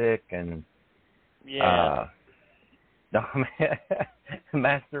Lunatic and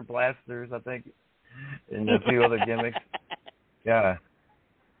Master Blasters, I think, and a few other gimmicks. Yeah.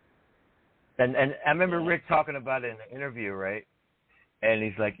 And I remember Rick talking about it in the interview, right? And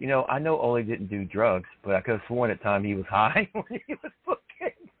he's like, I know Ole didn't do drugs, but I could have sworn at time he was high when he was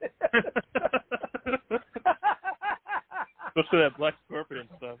booking. Especially that Black Scorpion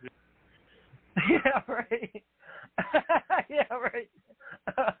stuff. Yeah, right. Yeah, right.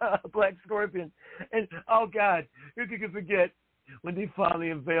 Black Scorpion. And, oh, God, who could forget when they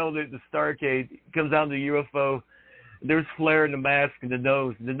finally unveiled it, the Starrcade, comes down to the UFO, there's Flair in the mask and the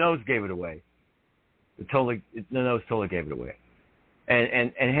nose gave it away. The nose totally gave it away.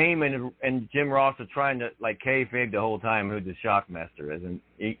 And Heyman and Jim Ross are trying to kayfabe the whole time who the Shockmaster is, and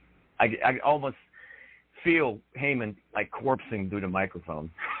I almost feel Heyman corpsing through the microphone.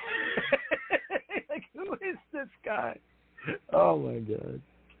 Who is this guy? Oh my God!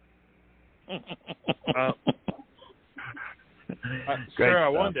 Sure, I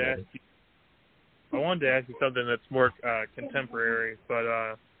wanted to ask you something that's more contemporary, but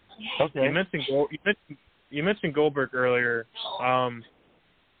okay. You mentioned Goldberg earlier. Do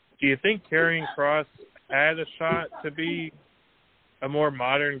you think Karrion Kross had a shot to be a more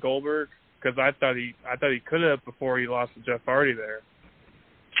modern Goldberg? Because I thought he could have before he lost to Jeff Hardy there.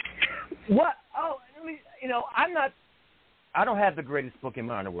 What? Oh, I don't have the greatest book in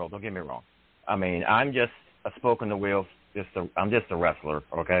mind in the world. Don't get me wrong. I mean, I'm just a spoke on the wheel. I'm just a wrestler,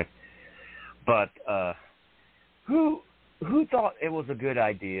 okay? But who thought it was a good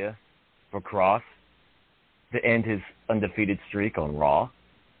idea for Kross to end his undefeated streak on Raw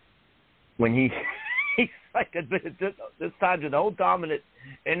when he's this time's an old dominant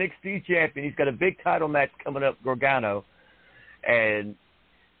NXT champion. He's got a big title match coming up, Gargano, and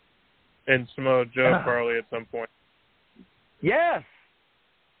Samoa Joe probably at some point. Yes,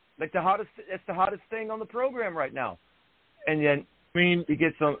 it's the hottest thing on the program right now. And then he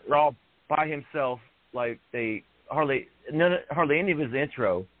gets on Raw by himself, hardly any of his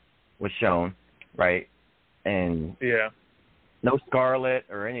intro was shown, right? And no Scarlett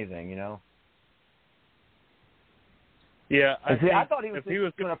or anything, Yeah, I thought he was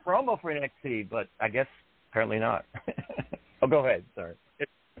doing a promo for NXT, but I guess apparently not. Oh, go ahead. Sorry.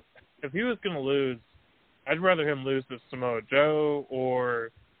 If he was going to lose, I'd rather him lose to Samoa Joe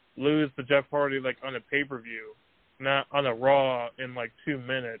or lose to Jeff Hardy on a pay-per-view, not on a Raw in 2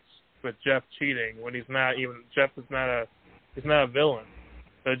 minutes with Jeff cheating when he's not a villain.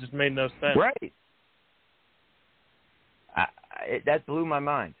 So it just made no sense. Right. That blew my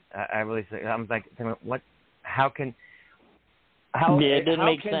mind. I really think I'm like, what? How can? It didn't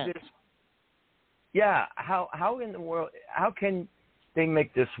make sense. How in the world? How can they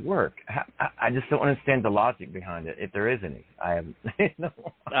make this work? I just don't understand the logic behind it, if there is any. I have no.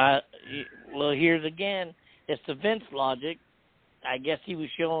 Well, here's again. It's the Vince logic. I guess he was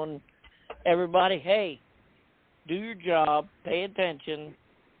showing everybody, hey, do your job, pay attention.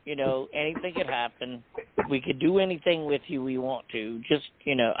 Anything could happen. We could do anything with you we want to. Just,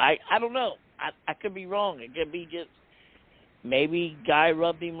 I don't know. I could be wrong. It could be just maybe Guy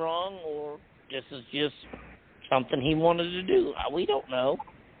rubbed him wrong, or this is just something he wanted to do. We don't know.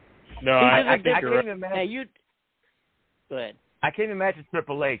 No, I can't even imagine. Go ahead. I can't imagine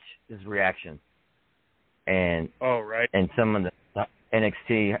Triple H's reaction, and and some of the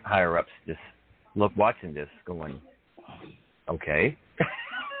NXT higher ups just watching this, going, okay.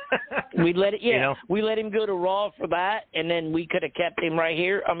 We let it, we let him go to Raw for that, and then we could have kept him right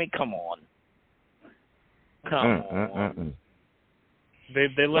here. I mean, come on.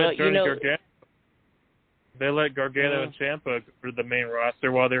 They let Gargano. They let Gargano and Ciampa go to the main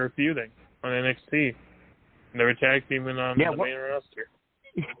roster while they were feuding on NXT. And they were tag teaming on the main roster.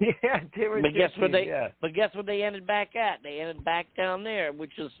 They were. But guess what they ended back at? They ended back down there,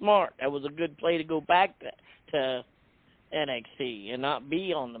 which is smart. That was a good play to go back to NXT and not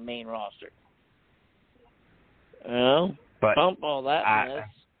be on the main roster. But pump all that mess.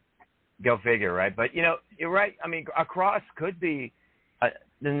 Go figure, right? But you're right. I mean, Kross could be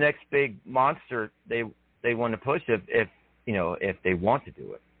the next big monster they want to push if they want to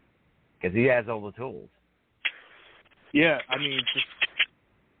do it, because he has all the tools. Yeah, I mean,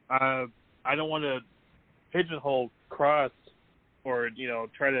 I don't want to pigeonhole Kross or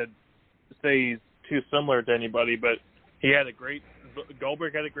try to say he's too similar to anybody, but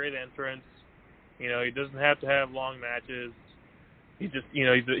Goldberg had a great entrance. He doesn't have to have long matches. He just,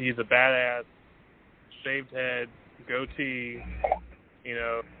 he's a badass shaved head, goatee. You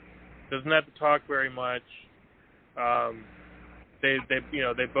know, doesn't have to talk very much. They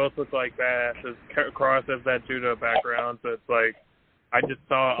both look like badasses. Cross has that judo background, so it's like I just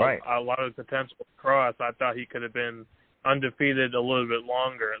saw a lot of potential with Cross. I thought he could have been undefeated a little bit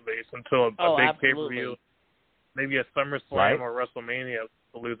longer, at least until a big pay-per-view, maybe a SummerSlam or WrestleMania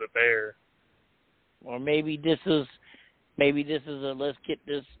to lose it there. Or maybe this is a let's get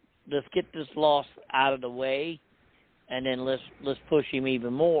this loss out of the way, and then let's push him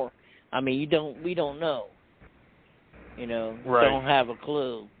even more. I mean, we don't know. You know, don't have a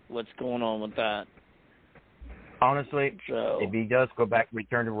clue what's going on with that. Honestly, if he does go back,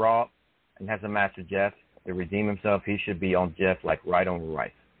 return to Raw, and has a match with Jeff to redeem himself, he should be on Jeff like right on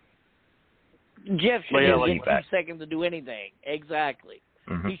rice. Jeff should get 2 seconds to do anything. Exactly.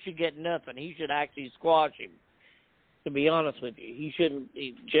 Mm-hmm. He should get nothing. He should actually squash him. To be honest with you,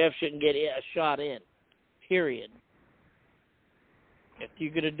 Jeff shouldn't get a shot in. Period. If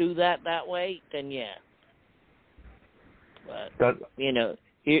you're going to do that way, then yeah. But you know,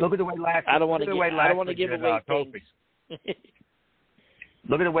 look at the way Lashley. I don't want to give away things.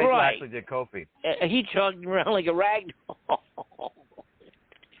 Look at the way Lashley did Kofi. He chugged around like a rag doll.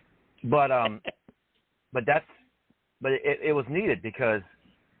 But it was needed because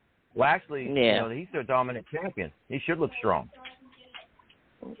Lashley, you know, he's their dominant champion. He should look strong.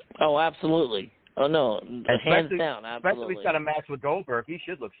 Oh, absolutely. Oh no, hands down, absolutely. Especially if he's got a match with Goldberg, he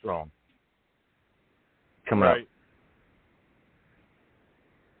should look strong. Coming up.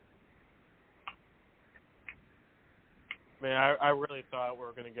 Man, I really thought we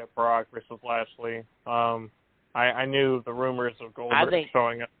were going to get Brock versus Lashley. I knew the rumors of Goldberg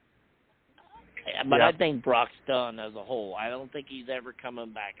showing up. But I think Brock's done as a whole. I don't think he's ever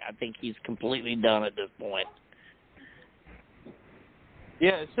coming back. I think he's completely done at this point.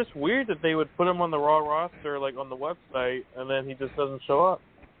 Yeah, it's just weird that they would put him on the Raw roster, like on the website, and then he just doesn't show up.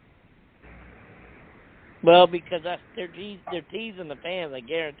 Well, because they're teasing the fans. I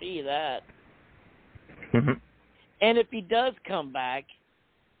guarantee you that. Mm-hmm. And if he does come back,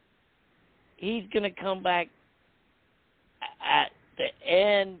 he's going to come back at the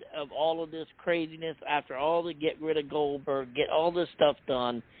end of all of this craziness, after all the get rid of Goldberg, get all this stuff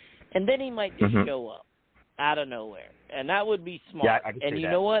done, and then he might just show up out of nowhere. And that would be smart. Yeah, I can and see you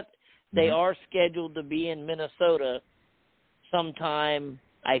that. know what? They are scheduled to be in Minnesota sometime,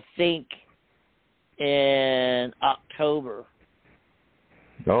 I think, in October.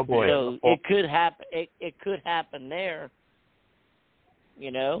 Oh boy! So it could happen. It could happen there. You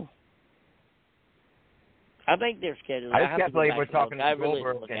know, I think they're scheduled. I just can't believe we're talking about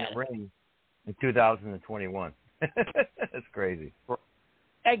Goldberg in the ring in 2021. That's crazy.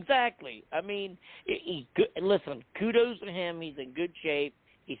 Exactly. I mean, listen. Kudos to him. He's in good shape.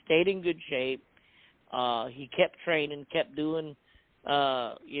 He stayed in good shape. He kept training, kept doing,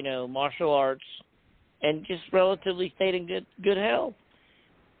 martial arts, and just relatively stayed in good health.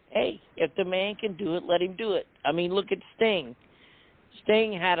 Hey, if the man can do it, let him do it. I mean, look at Sting.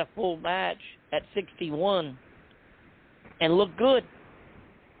 Sting had a full match at 61 and looked good.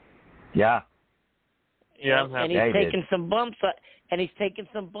 Yeah. Yeah, and he's taking some bumps. And he's taken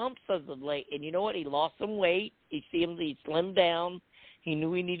some bumps as of late. And you know what? He lost some weight. He slimmed down. He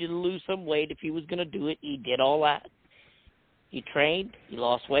knew he needed to lose some weight if he was going to do it. He did all that. He trained. He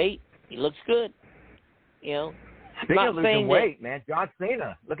lost weight. He looks good. You know. Speaking of losing weight, man, John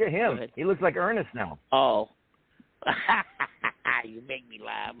Cena. Look at him. He looks like Ernest now. Oh. You make me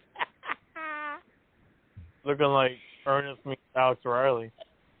laugh. Looking like Ernest meets Alex Riley.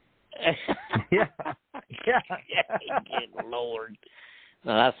 Yeah. Good Lord.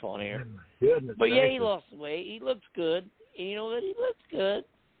 No, that's funnier. Goodness but yeah, gracious. he lost weight. He looks good. And you know what? He looks good.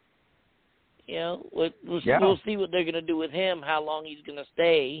 You know, we'll see what they're going to do with him, how long he's going to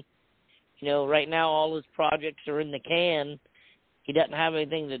stay. You know, right now all his projects are in the can. He doesn't have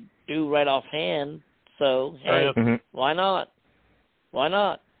anything to do right offhand. So, hey, why not? Why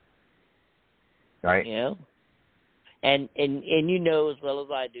not? Right. You know? And you know as well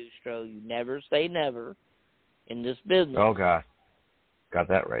as I do, Stro, you never say never in this business. Oh, God. Got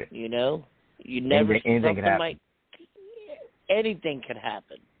that right. You know? You never anything can happen. Anything could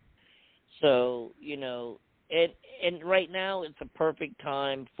happen. So, you know, and right now it's a perfect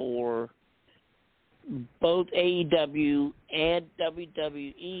time for both AEW and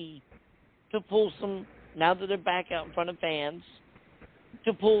WWE to pull some, now that they're back out in front of fans,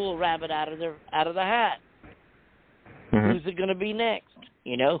 to pull a rabbit out of the hat. Who's it going to be next?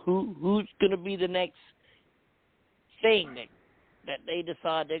 You know, who's going to be the next thing that they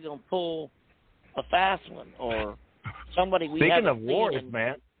decide they're going to pull a fast one, or somebody we Speaking haven't of wars, seen in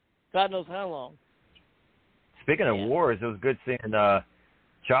man. God knows how long. Speaking of wars, it was good seeing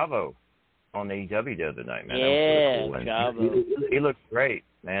Chavo on AEW the other night, man. Yeah, that was really cool. Chavo. He looked great,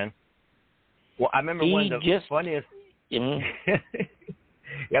 man. Well, I remember one of the funniest. Mm-hmm.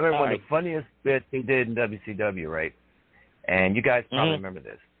 I remember one of the funniest bits he did in WCW, right? And you guys probably remember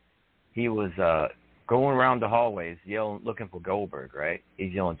this. He was going around the hallways yelling, looking for Goldberg, right?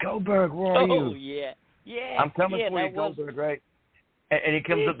 He's yelling, "Goldberg, where are you?" Oh, yeah. Yeah. I'm coming for you, Goldberg, right? And he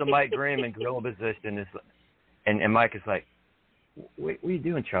comes up to Mike Grimm in gorilla position, and Mike is like, what are you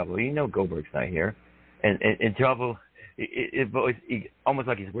doing, Chavo? You know Goldberg's not here. And Chavo, he almost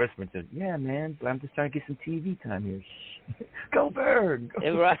like he's whispering to him, yeah, man, but I'm just trying to get some TV time here. Shh. Goldberg.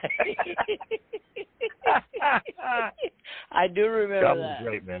 Right. I do remember Chavo's that.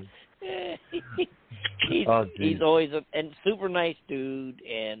 Great, man. He's always and super nice dude,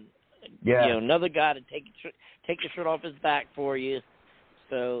 and another guy to take the shirt off his back for you.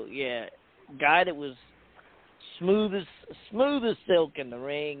 So yeah, guy that was smooth as silk in the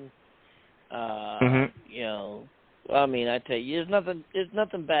ring. You know, I mean, I tell you, there's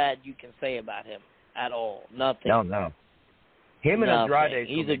nothing bad you can say about him at all. Nothing. No. Him and Andrade.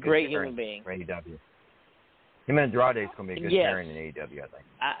 He's a great human being. For AEW. Him and Andrade is going to be a good pairing in AEW, I think.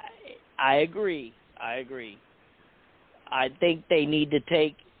 I agree. I think they need to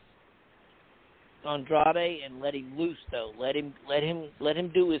take Andrade and let him loose, though. Let him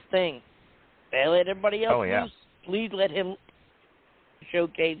do his thing. They let everybody else loose. Please let him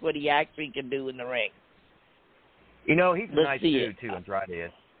showcase what he actually can do in the ring. You know, he's a nice dude too, Andrade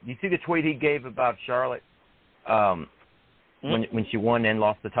is. You see the tweet he gave about Charlotte when she won and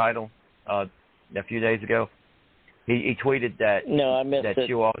lost the title a few days ago? He tweeted that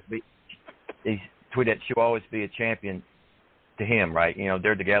she'll always be. He tweeted that she'll always be a champion to him, right? You know,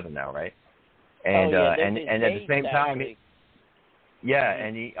 they're together now, right? And and at the same time,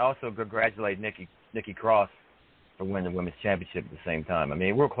 and he also congratulated Nikki Cross for winning the women's championship at the same time. I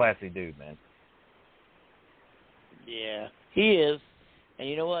mean, real classy dude, man. Yeah, he is. And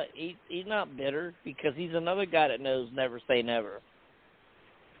you know what? He's not bitter because he's another guy that knows never say never.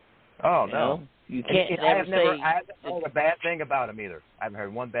 Oh, you no. know? You can't I never say... I haven't heard a bad thing about him either. I haven't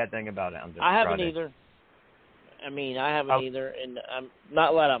heard one bad thing about him. I haven't either. I mean, I haven't either. And I'm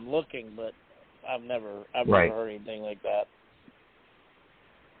not that I'm looking, but I've never heard anything like that.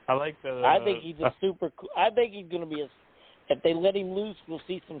 I like the... I think he's a super... I think he's going to be a... If they let him loose, we'll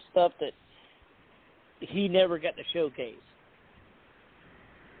see some stuff that he never got to showcase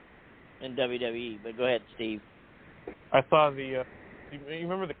in WWE. But go ahead, Steve. I saw the... you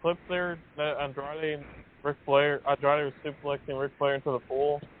remember the clip there that Andrade and Ric Flair... Andrade was suplexing Ric Flair into the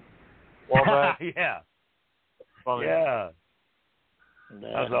pool? Yeah. Funny. Yeah.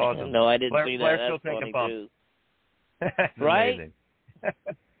 That was awesome. No, I didn't see that. Flair's That's still taking funny, bumps. too. Right?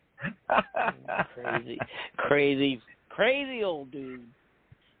 Amazing. Crazy old dude.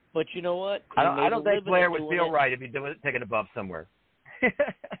 But you know what? I don't think Flair would feel right if he was taking a bump somewhere.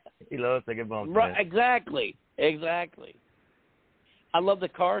 He loves taking bumps. Right, man. exactly. I love the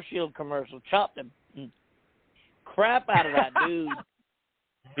Car Shield commercial. Chopped the crap out of that dude.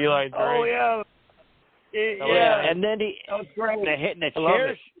 Eli Drake. Oh yeah. Yeah, and then that was great.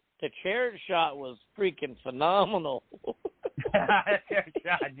 The chair shot was freaking phenomenal. Chair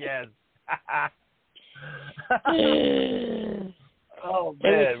shot, yes. Oh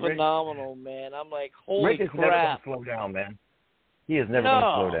man, it was phenomenal, man. I'm like, holy Rick is crap! Never gonna slow down, man. He is never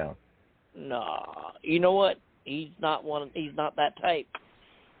gonna slow down. No, you know what? He's not that type.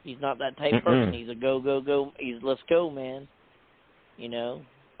 He's not that type person. He's a go. He's let's go, man. You know.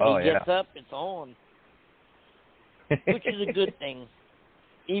 He gets up, it's on. Which is a good thing,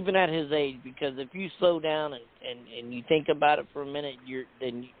 even at his age, because if you slow down and you think about it for a minute,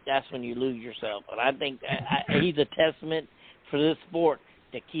 that's when you lose yourself. And I think he's a testament for this sport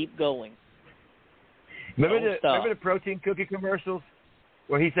to keep going. Remember the protein cookie commercials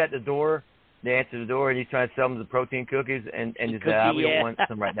where he's at the door, they answer the door, and he's trying to sell them the protein cookies, and he said, we don't want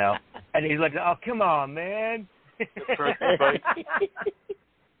some right now. And he's like, oh, come on, man.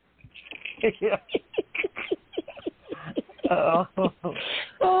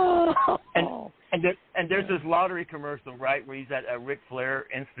 And there's this lottery commercial, right, where he's at a Ric Flair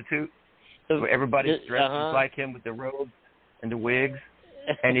Institute, where everybody's dressed just like him with the robes and the wigs,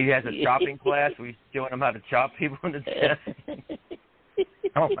 and he has a chopping class where he's showing them how to chop people in the chest.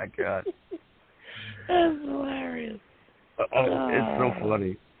 Oh my God, that's hilarious. It's so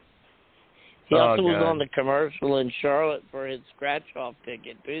funny. He also was on the commercial in Charlotte for his scratch-off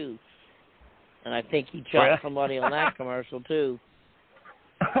ticket too. And I think he chopped somebody on that commercial, too.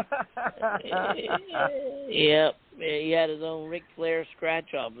 Yep. He had his own Ric Flair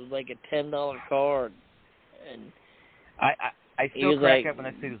scratch-off. It was like a $10 card. And I still crack up when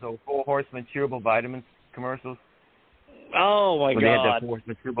I see those old Four Horsemen chewable vitamins commercials. Oh my when God! They had that Four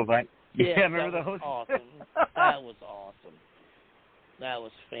Horsemen chewable vitamin. Yeah, remember those? Awesome. That was awesome. That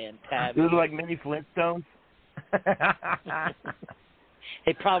was fantastic. Those were like mini Flintstones.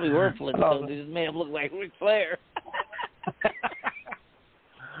 They probably were Flintstones. They just made them look like Ric Flair.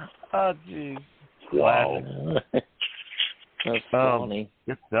 Oh, jeez. Wow. That's funny.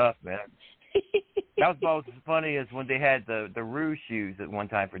 Good stuff, man. That was about as funny as when they had the Ruse shoes at one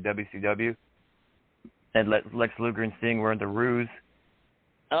time for WCW. And Lex Luger and Sting were in the Ruse.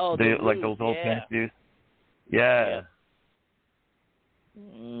 Oh, like those old pants shoes. Yeah.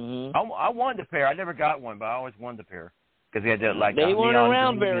 Mm-hmm. I wanted a pair. I never got one, but I always wanted a pair because they had that like. They weren't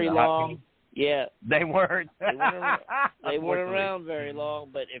around green very long. Yeah. They weren't. They weren't around very long.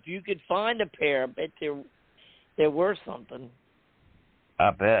 But if you could find a pair, I bet they're worth something.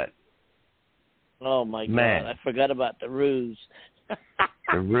 I bet. Oh my Man. God! I forgot about the Ruse.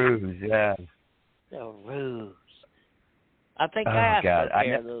 The Ruse, yeah. The Ruse. I think I have a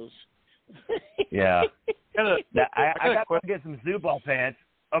pair of those. Yeah. I got to get some Zubal pants.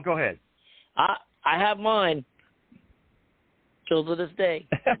 Oh, go ahead. I have mine. Till to this day.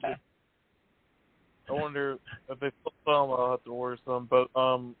 I wonder if they still sell them. I'll have to order some. But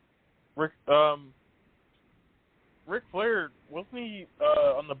Ric Flair, wasn't he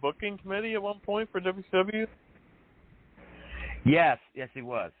on the booking committee at one point for WCW? Yes, he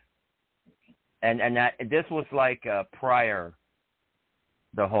was. And this was like prior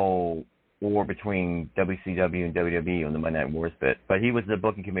the whole war between WCW and WWE on the Monday Night Wars bit. But he was the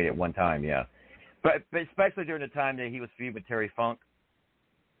booking committee at one time, yeah. But especially during the time that he was feuding with Terry Funk.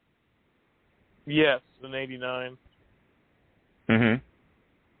 Yes, in '89. Mm-hmm.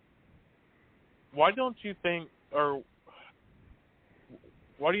 Why don't you think, or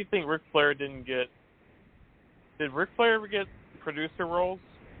why do you think Ric Flair didn't get? Did Ric Flair ever get producer roles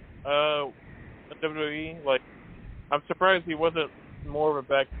at WWE? Like, I'm surprised he wasn't more of a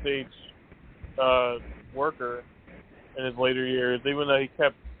backstage worker in his later years, even though he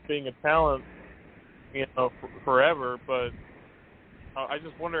kept being a talent, forever. But I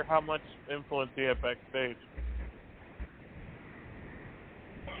just wonder how much influence he had backstage.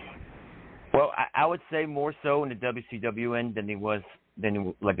 Well, I would say more so in the WCW end than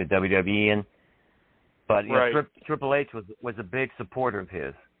like the WWE end. But Triple H was a big supporter of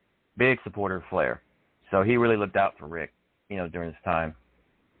his, big supporter of Flair. So he really looked out for Rick, during his time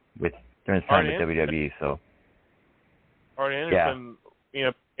with WWE. So Arn Anderson,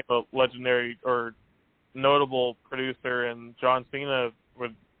 became a legendary or notable producer, and John Cena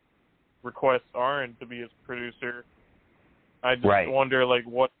would request Arn to be his producer. I just wonder, like,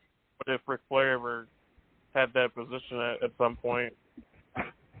 what if Ric Flair ever had that position at some point?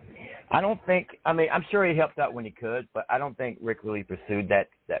 I don't think. I mean, I'm sure he helped out when he could, but I don't think Rick really pursued that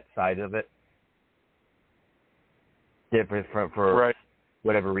side of it. Different for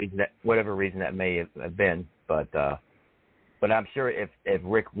whatever reason that may have been, but I'm sure if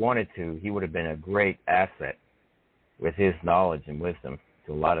Rick wanted to, he would have been a great asset with his knowledge and wisdom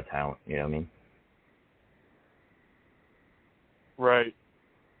to a lot of talent. You know what I mean? Right.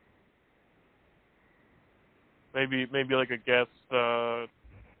 Maybe like a guest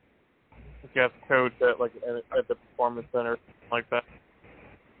coach at the Performance Center, something like that.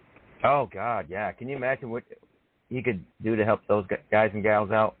 Oh God, yeah. Can you imagine what he could do to help those guys and gals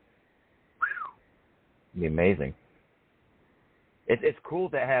out? It'd be amazing. It's cool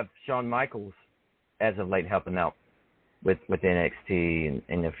to have Shawn Michaels as of late helping out with NXT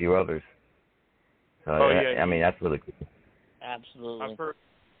and a few others. So I mean that's really cool. Absolutely.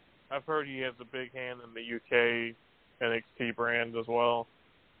 I've heard he has a big hand in the UK NXT brand as well.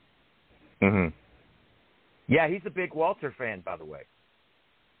 Mhm. Yeah, he's a big Walter fan, by the way.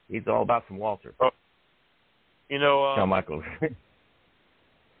 He's all about some Walter. Oh. Shawn Michaels. The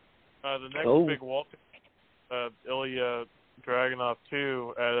next big Walter, Ilya Dragunov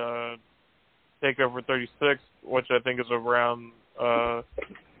 2 at TakeOver 36, which I think is around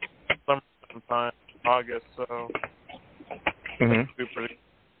sometime August. So. Mm-hmm.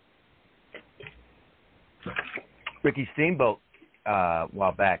 Ricky Steamboat, a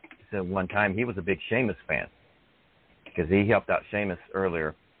while back, said one time he was a big Sheamus fan because he helped out Sheamus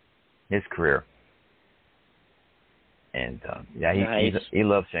earlier in his career. And, he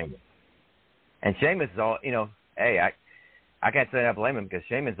loves Sheamus. And Sheamus is all, hey, I can't say I blame him because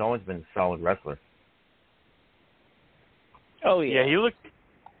Sheamus has always been a solid wrestler. Oh, yeah. Yeah,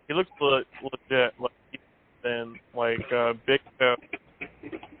 he looks legit. And Big Show,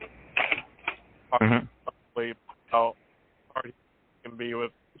 how hard he can be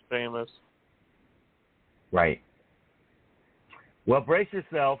with Sheamus. Right. Well, brace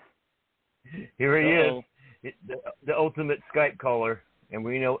yourself. Here he is, the ultimate Skype caller, and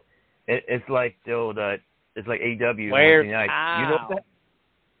we know it's like the old, it's like AW. Where's Kyle?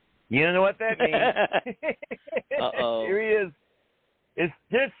 You know what that means? Here he is. It's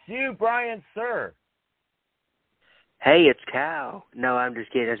just you, Brian, sir. Hey, it's Kyle. No, I'm just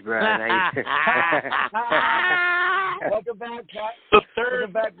kidding. It's Brian. Welcome back, Kyle.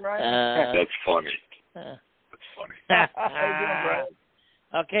 Welcome back, Brian. That's funny. That's funny. How you doing, Brian?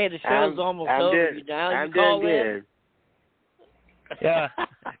 Okay, the show's almost over. I'm doing good. Yeah.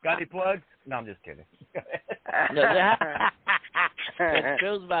 Got any plugs? No, I'm just kidding. No, the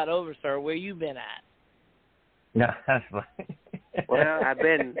show's about over, sir. Where you been at? No, that's fine. Well, I've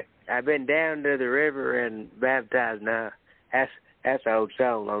been down to the river and baptized now. That's an old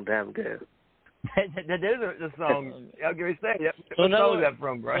song a long time ago. There's the song. I'll give you a second. So what song is that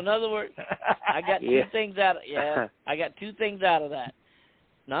from, Brian? So in other words, I got two things out. I got two things out of that.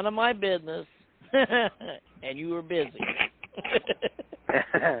 None of my business, and you were busy.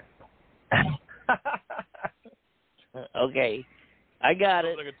 Okay, I got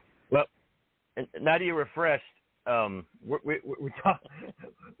it. Well, now that you're refreshed, we've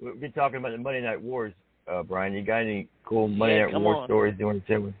been talking about the Monday Night Wars, Brian. You got any cool Monday Night War stories you want to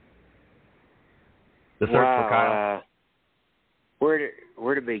share with? The search for Kyle. Where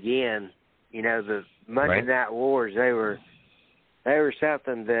to begin? You know, the Monday Night Wars. They were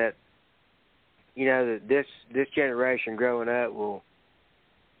something that, you know, that this generation growing up will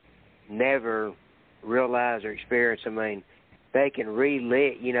never realize or experience. I mean, they can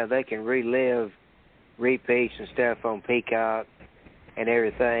relive repeats and stuff on Peacock and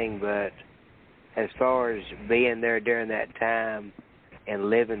everything, but as far as being there during that time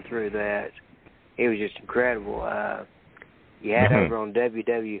and living through that, it was just incredible. You had over on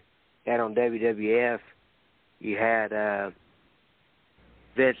WWF, you had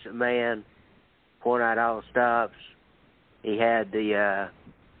Vince McMahon point out all the stops. He had the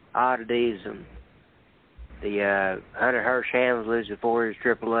oddities and the Hunter Hearst Helmsley's before his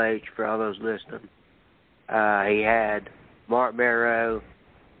Triple H, for all those listening. He had Mark Mero,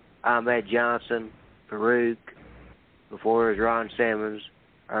 Ahmed Johnson, Farouk, before it was Ron Simmons,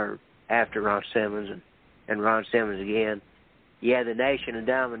 or after Ron Simmons, and Ron Simmons again. You had the Nation of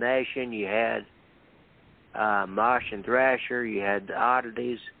Domination. You had Mosh and Thrasher. You had the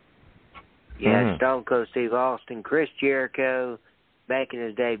Oddities. You had Stone Cold Steve Austin, Chris Jericho making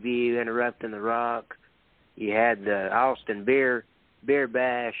his debut, interrupting The Rock. You had the Austin Beer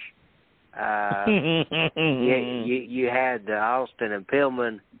Bash. You had the Austin and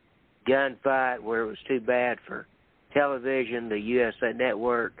Pillman gunfight where it was too bad for television. The USA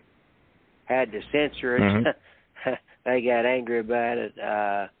Network had to censor it. They got angry about it.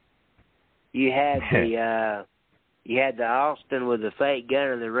 You had the Austin with the fake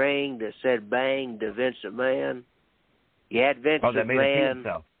gun in the ring that said "bang" to Vince McMahon. You had Vince McMahon. That made him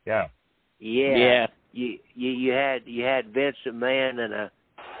himself. Yeah. Yeah. You had Vince McMahon in a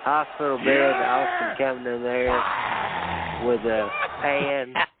hospital bed. Austin coming in there with a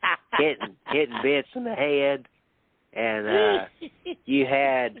pan, hitting Vince in the head, and you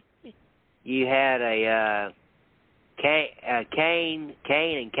had a Kane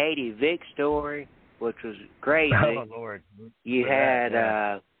and Katie Vick story, which was crazy. Oh Lord! You had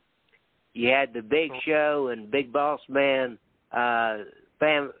the Big Show and Big Boss Man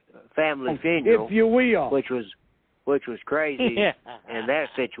family funeral, if you will, which was crazy. In that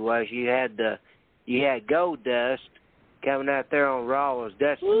situation, you had Gold Dust coming out there on Raw as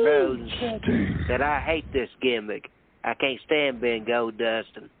Dustin Rhodes and said, "I hate this gimmick. I can't stand being Gold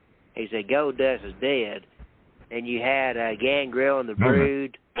Dust." And he said, "Gold Dust is dead." And you had Gangrel and the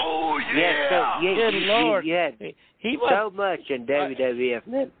Brood. Oh yeah! Good Lord! You had so much in WWF,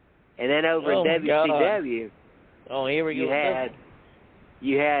 and then over in WCW. Oh, here we go.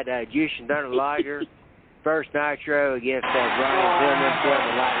 You had Jushin Thunder Liger, first Nitro against Brian Pillman, the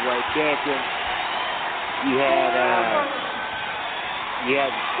lightweight champion. You had the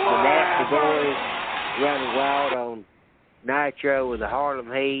Nasty Boys running wild on Nitro with the Harlem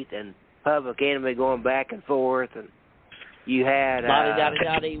Heat and Public Enemy going back and forth, and you had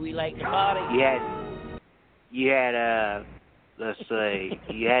body, we like the body. You had let's see,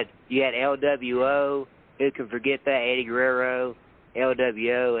 you had LWO. Who can forget that? Eddie Guerrero,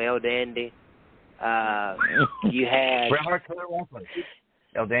 LWO, El Dandy. You had Bret Hart's wrestler.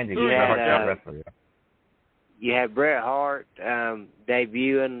 El Dandy. You had Bret Hart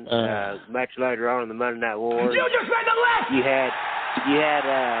debuting much later on in the Monday Night Wars. You just made the left.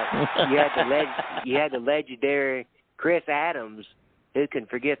 You had the legendary Chris Adams. Who can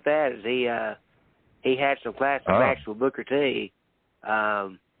forget that? As he he had some classic matches with Booker T.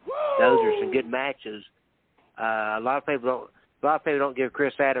 Those are some good matches. A lot of people don't give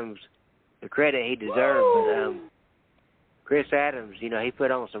Chris Adams the credit he deserves. But Chris Adams, he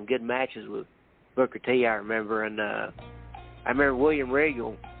put on some good matches with Booker T. I remember, and I remember William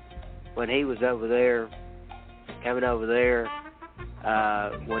Regal when he was coming over there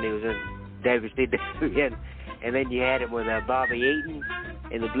when he was in WCW, and then you had him with Bobby Eaton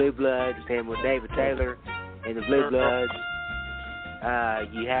in the Blue Bloods, him with David Taylor in the Blue Bloods.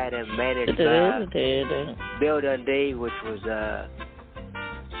 You had him managed by Bill Dundee, which was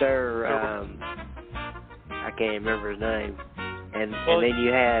Sir, I can't remember his name, and then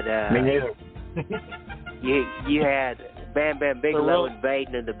you had me neither. you had Bam Bam Bigelow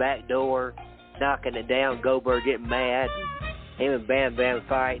invading in the back door, knocking it down. Goldberg getting mad, him and Bam Bam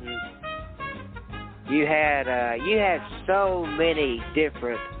fighting. You had so many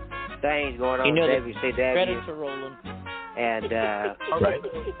different things going on in WCW. Credits are rolling. And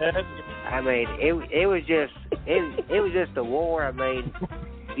I mean, it was just a war. I mean,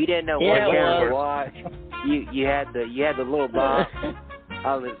 you didn't know what channel to watch. You had the little box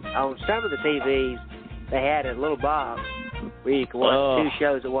on some of the TVs. They had a little box where you could watch 2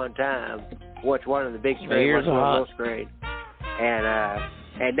 shows at one time. Watch one on the big screen, watch one on the little screen.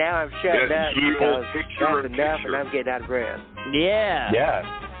 And now I'm shutting up because that's enough, and I'm getting out of breath. Yeah. Yeah.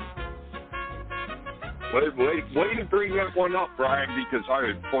 Way to bring that one up, Brian, because I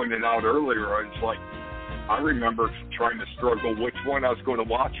had pointed out earlier, I remember trying to struggle which one I was going to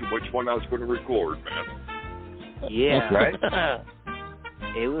watch and which one I was going to record, man. Yeah. Right?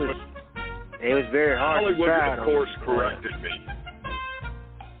 It was very hard Hollywood, to try. of course, corrected me.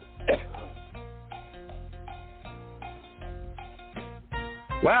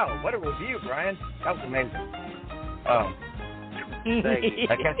 Wow, what a review, Brian. That was amazing. Thank you.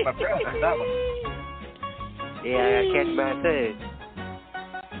 I catch my breath on that one. Yeah, I catch mine too.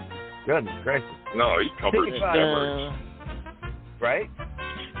 Goodness gracious. No, he covered his numbers. Right?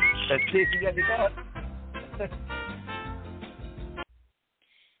 Let's see if you got any thoughts.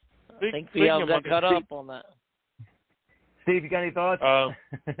 I think we all got caught up on that. Steve, you got any thoughts?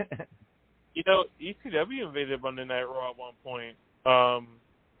 ECW invaded Monday Night Raw at one point.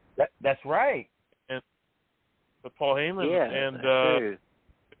 That's right. And the Paul Heyman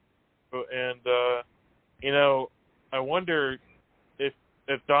I wonder if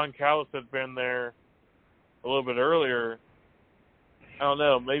Don Callis had been there a little bit earlier. I don't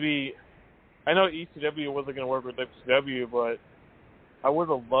know. Maybe I know ECW wasn't going to work with WCW, but I would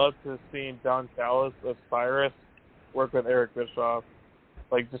have loved to have seen Don Callis as Cyrus work with Eric Bischoff.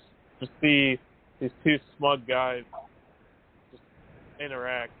 Just see these two smug guys just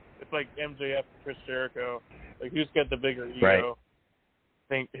interact. It's like MJF and Chris Jericho. Who's got the bigger ego? Right. I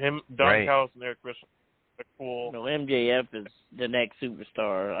think Don Callis and Eric Bischoff are cool. No, MJF is the next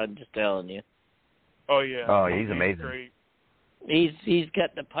superstar. I'm just telling you. Oh yeah. Oh, he's amazing. Great. He's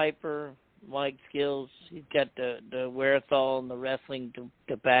got the Piper-like skills. He's got the wherewithal and the wrestling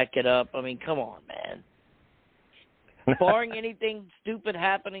to back it up. I mean, come on, man. Barring anything stupid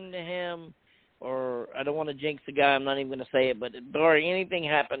happening to him, or I don't want to jinx the guy, I'm not even going to say it, but barring anything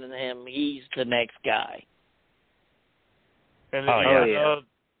happening to him, he's the next guy. And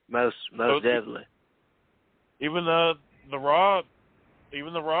most definitely. Even the Raw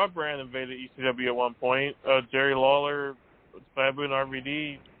brand invaded ECW at one point. Jerry Lawler, Sabu, and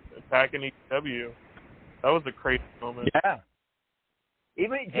RVD attacking ECW. That was a crazy moment. Yeah.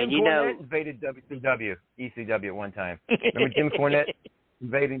 Even Jim Cornette invaded ECW at one time. Remember Jim Cornette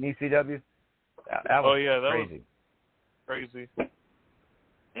invading ECW? That was crazy. Crazy.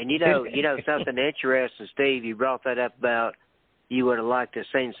 And you know something interesting, Steve, you brought that up about you would have liked to have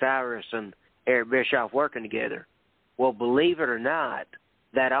seen Cyrus and Eric Bischoff working together. Well, believe it or not,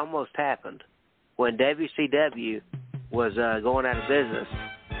 that almost happened when WCW was going out of business,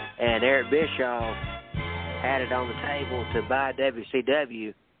 and Eric Bischoff had it on the table to buy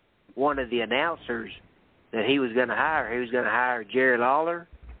WCW. One of the announcers that he was going to hire Jerry Lawler,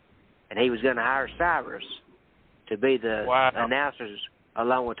 and he was going to hire Cyrus to be the announcers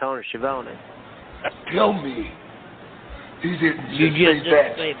along with Tony Schiavone. Tell me he didn't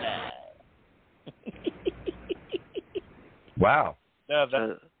say that. Wow. Yeah,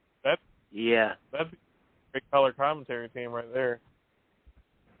 that'd be a great color commentary team right there.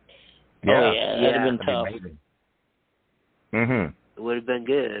 Yeah. Oh, yeah, that'd have been tough. Mm-hmm. It would have been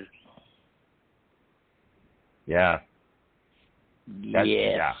good. Yeah.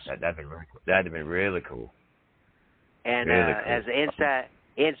 That'd have been really cool. And really cool. as an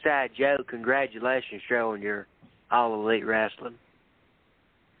inside joke, congratulations, showing your All Elite Wrestling.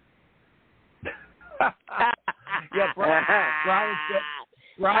 Yeah, Brian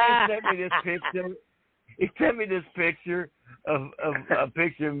sent me this picture. He sent me this picture of a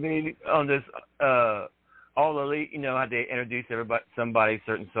picture of me on this All Elite. You know how they introduce somebody,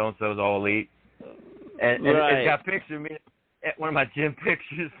 certain so and so's All Elite, and it's got a picture of me at one of my gym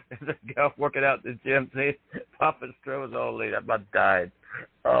pictures as I go working out in the gym. See, Papa Stroh's All Elite. I about died.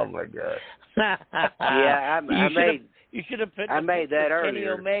 Oh my God. You should have put I made that Kenny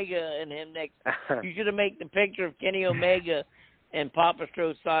earlier. Omega and him next. You should have made the picture of Kenny Omega and Papa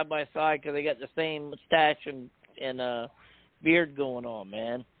Stroh side by side because they got the same mustache and beard going on,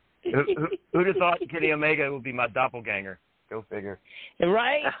 man. Who'd have thought Kenny Omega would be my doppelganger? Go figure.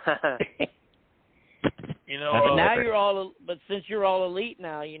 Right? You know, but now but since you're All Elite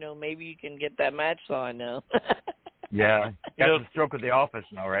now, you know, maybe you can get that match sign now. Yeah. Got the stroke of the office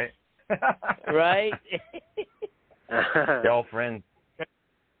now, right? Right? They're all friends.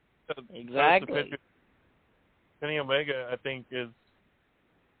 Exactly. Kenny Omega, I think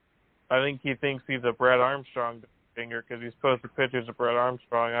he thinks he's a Brad Armstrong finger because he's posted pictures of Brad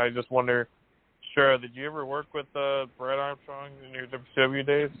Armstrong. I just wonder, did you ever work with Brad Armstrong in your WCW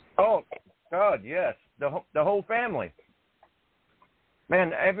days? Oh, God, yes. The whole family.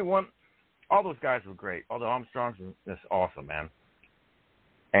 Man, everyone, all those guys were great. All the Armstrongs were just awesome, man.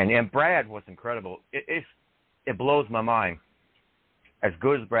 And Brad was incredible. It blows my mind. As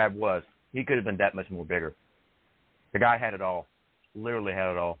good as Brad was, he could have been that much more bigger. The guy had it all. Literally had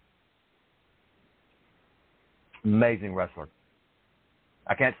it all. Amazing wrestler.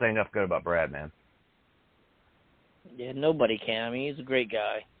 I can't say enough good about Brad, man. Yeah, nobody can. I mean, he's a great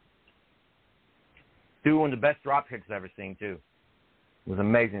guy. Dude, one of the best drop kicks I've ever seen, too. Was an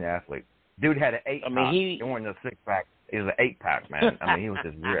amazing athlete. Dude had an 8-pack. He wasn't a 6-pack. He was an 8-pack, man. I mean, he was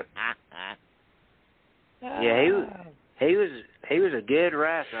just ripped. Yeah, he was a good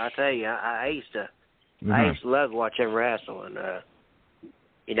wrestler. I tell you, I used to love watching wrestle, and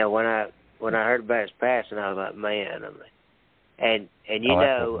you know, when I heard about his passing, I was like, man, and you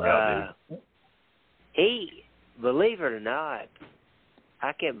know, he, believe it or not,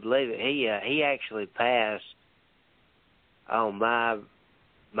 I can't believe it. He actually passed on my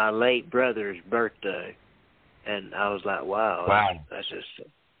late brother's birthday, and I was like, wow. That's just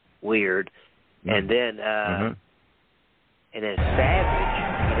weird. And then, and then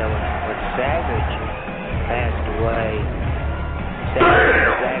Savage, you know, when Savage passed away, Savage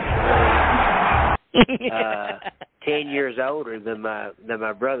was actually 10 years older than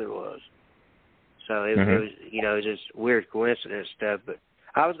my brother was. So it was, you know, it was just weird coincidence stuff. But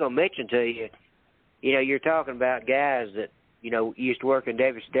I was going to mention to you, you know, you're talking about guys that, you know, used to work in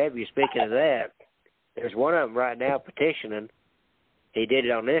WCW. Speaking of that, there's one of them right now petitioning. He did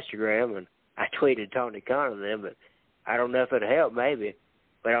it on Instagram, and I tweeted Tony Khan and them, but I don't know if it'll help, maybe.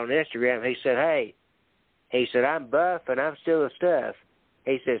 But on Instagram, he said, hey, I'm buff and I'm still the stuff.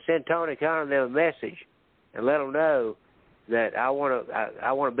 He said, send Tony Khan and them a message and let them know that I want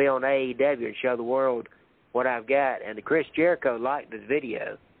to be on AEW and show the world what I've got. And Chris Jericho liked this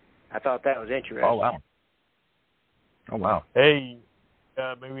video. I thought that was interesting. Oh, wow. Hey,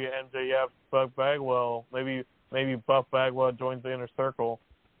 maybe MJF, Buff Bagwell, maybe Buff Bagwell joins the Inner Circle.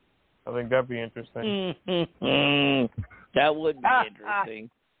 I think that'd be interesting. That would be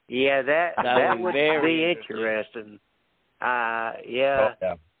interesting. Yeah, that would be interesting. Yeah.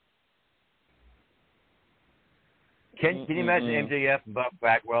 Can you imagine MJF and Buff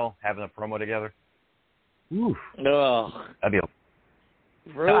Bagwell having a promo together? Oof. No. That'd be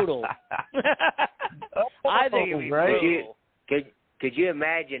brutal. I think it'd be brutal. Could you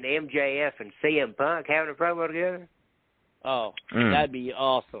imagine MJF and CM Punk having a promo together? Oh, that'd be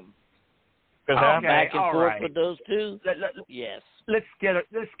awesome. Okay, back and forth right. with those two? Yes. Let's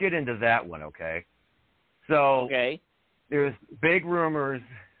get into that one, okay? So there's big rumors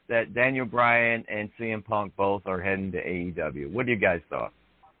that Daniel Bryan and CM Punk both are heading to AEW. What do you guys thought?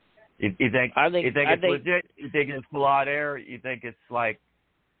 You think it's legit? You think it's full hot air? You think it's like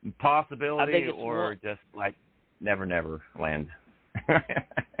possibility or just like never land?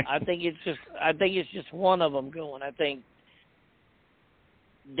 I think it's just one of them going. I think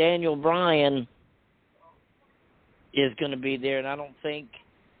Daniel Bryan is going to be there, and I don't think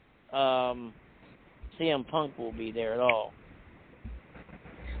CM Punk will be there at all.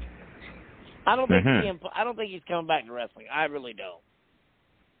 I don't think I don't think he's coming back to wrestling. I really don't.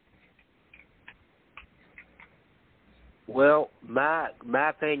 Well, my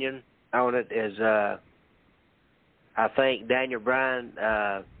opinion on it is I think Daniel Bryan,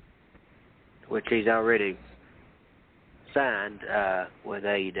 which he's already signed with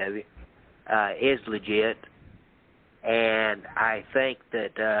AEW, is legit. And I think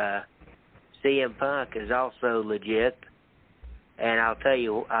that CM Punk is also legit, and I'll tell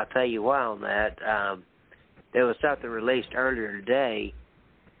you why on that. There was something released earlier today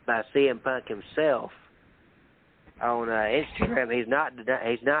by CM Punk himself on Instagram. He's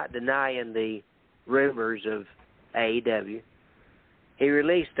not denying the rumors of AEW. He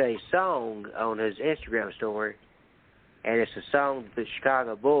released a song on his Instagram story, and it's a song that the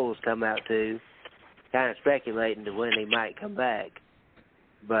Chicago Bulls come out to, kind of speculating to when he might come back.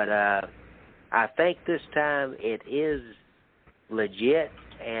 But I think this time it is legit,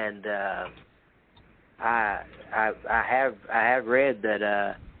 and I have read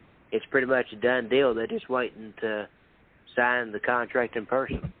that it's pretty much a done deal. They're just waiting to sign the contract in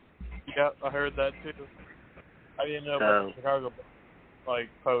person. Yep, I heard that too. I didn't know about the Chicago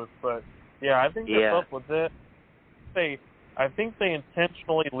post, but yeah, I think they're both legit. I think they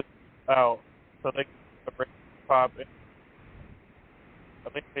intentionally leave out so they can pop in. I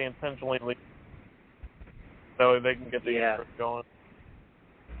think they intentionally leave so they can get the interest going.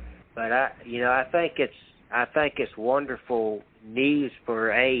 But I think it's wonderful news for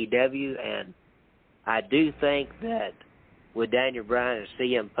AEW, and I do think that with Daniel Bryan and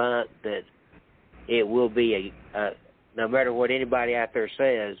CM Punk that it will be a no matter what anybody out there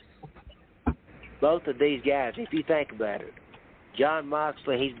says, both of these guys, if you think about it, Jon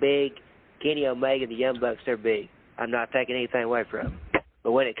Moxley, he's big. Kenny Omega, the Young Bucks, they're big. I'm not taking anything away from them.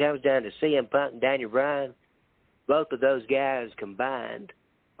 But when it comes down to CM Punk and Daniel Bryan, both of those guys combined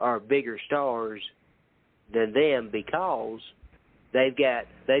are bigger stars than them because they've got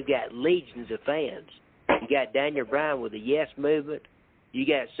legions of fans. You got Daniel Bryan with the Yes Movement. You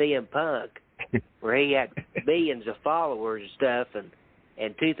got CM Punk, where he had millions of followers and stuff. And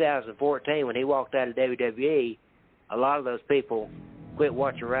in 2014, when he walked out of WWE, a lot of those people quit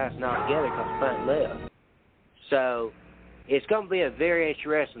watching wrestling altogether because Punk left. So it's going to be a very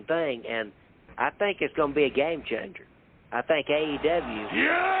interesting thing, and I think it's going to be a game changer. I think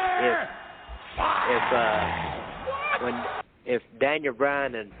AEW, if Daniel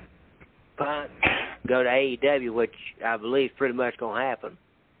Bryan and Punk go to AEW, which I believe is pretty much going to happen,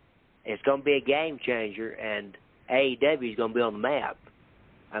 it's going to be a game changer, and AEW is going to be on the map.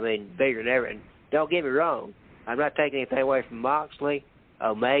 I mean, bigger than ever. And don't get me wrong, I'm not taking anything away from Moxley,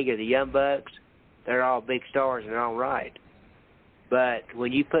 Omega, the Young Bucks. They're all big stars in their own right. But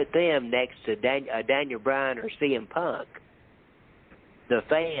when you put them next to Daniel Bryan or CM Punk, the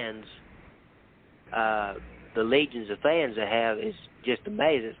fans, the legions of fans they have is just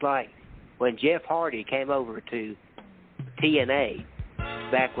amazing. It's like when Jeff Hardy came over to TNA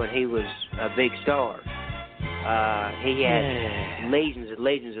back when he was a big star. He had legions and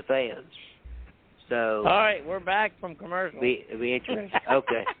legions of fans. So all right, we're back from commercial. It'll be interesting.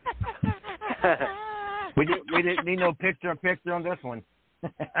 Okay. We didn't need no picture on this one.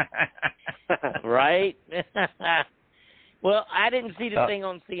 Right? Well, I didn't see the thing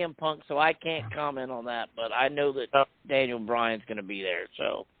on CM Punk, so I can't comment on that. But I know that Daniel Bryan's going to be there.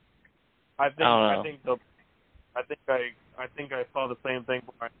 So I think I saw the same thing.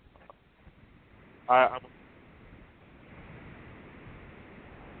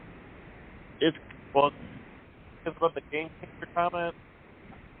 It's about the game changer comment.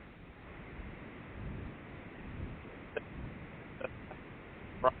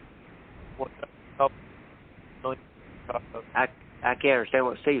 I can't understand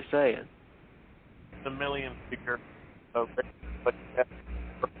what Steve's saying. The million figure.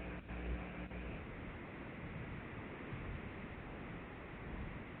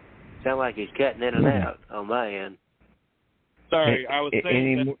 Sound like he's cutting in and out on my end. Sorry, I was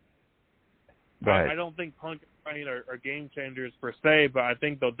saying that I don't think Punk and Bryan are game changers per se, but I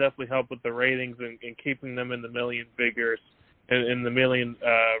think they'll definitely help with the ratings and keeping them in the million figures, in the million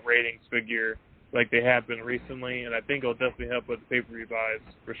ratings figure like they have been recently, and I think it'll definitely help with the pay-per-view buys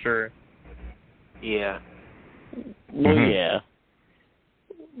for sure. Yeah. Well, yeah.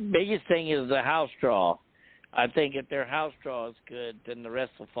 Biggest thing is the house draw. I think if their house draw is good, then the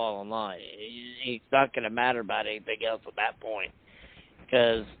rest will fall in line. It's not going to matter about anything else at that point.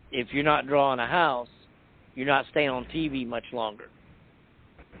 Because if you're not drawing a house, you're not staying on TV much longer.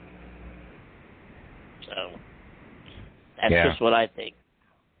 So that's just what I think.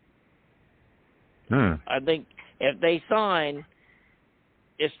 I think if they sign,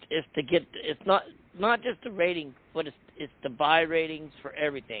 it's to get, it's not just the ratings, but it's to buy ratings for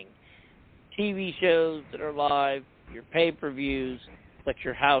everything. TV shows that are live, your pay-per-views, but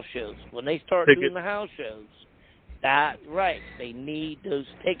your house shows. When they start doing the house shows, they need those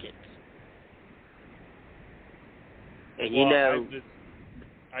tickets. And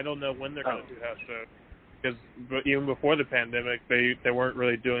I don't know when they're going to do house shows, because even before the pandemic, they weren't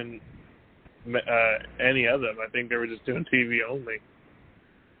really doing any of them. I think they were just doing TV only.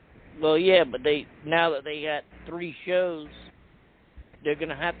 Well, yeah, but now that they got 3 shows, they're going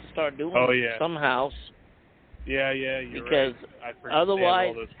to have to start doing it somehow. Yeah, you're because right. Because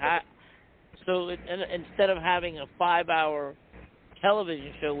otherwise, instead of having a 5-hour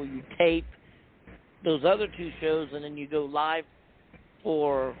television show where you tape those other 2 shows and then you go live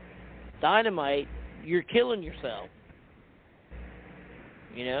for Dynamite, you're killing yourself.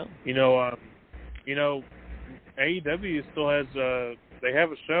 AEW still has they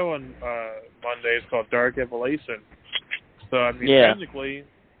have a show on Mondays called Dark Evolution. So I mean, technically,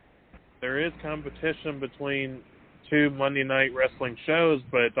 there is competition between 2 Monday Night Wrestling shows,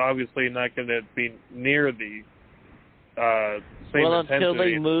 but it's obviously not going to be near the same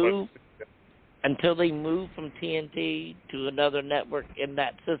intensity. Until they move from TNT to another network in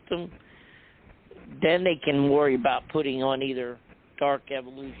that system, then they can worry about putting on either Dark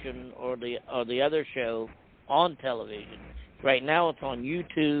Evolution or the other show on television. Right now it's on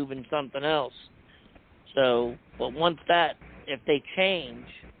YouTube and something else. So, but once if they change,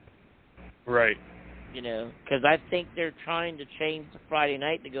 right? Because I think they're trying to change the Friday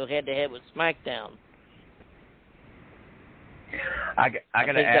night to go head-to-head with SmackDown. I got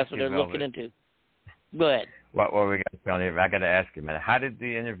to ask that's what you, they're looking into. Go ahead. What we got on here? I got to ask you, man. How did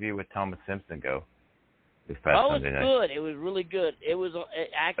the interview with Thomas Simpson go this past Sunday night? Good. It was really good. It was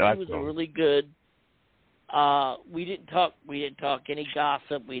really good. We didn't talk any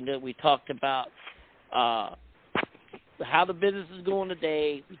gossip. We talked about how the business is going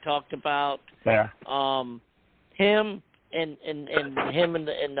today. We talked about him and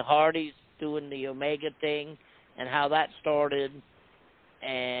the Hardys doing the Omega thing and how that started.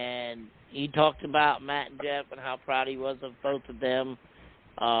 And he talked about Matt and Jeff and how proud he was of both of them.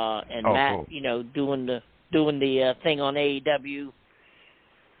 And Matt, cool. Doing the thing on AEW.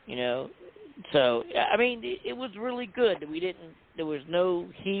 So I mean, it was really good. There was no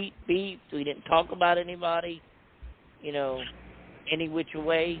heat, beef. We didn't talk about anybody, any which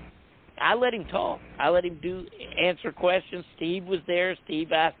way. I let him talk. I let him answer questions. Steve was there.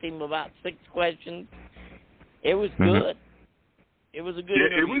 Steve asked him about 6 questions. It was good. It was a good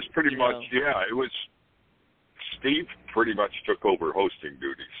interview. It was pretty much, it was, Steve pretty much took over hosting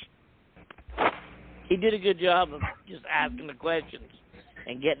duties. He did a good job of just asking the questions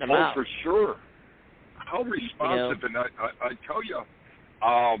and getting them out. Oh, for sure. How responsive, and I tell you,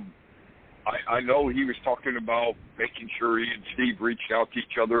 I know he was talking about making sure he and Steve reached out to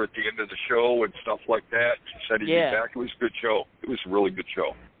each other at the end of the show and stuff like that. He said he'd be back. It was a good show. It was a really good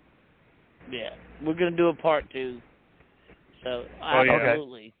show. Yeah. We're going to do a part 2. So,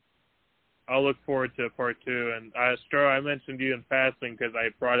 absolutely. I'll look forward to part 2. And, Stro, I mentioned you in passing because I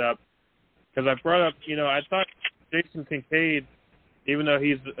brought up, I thought Jason Kincaid, even though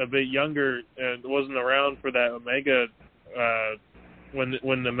he's a bit younger and wasn't around for that Omega, when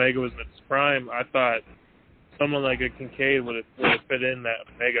the Omega was in its prime, I thought someone like a Kincaid would have fit in that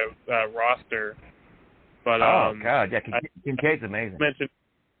Omega roster. But God, yeah, Kincaid's amazing.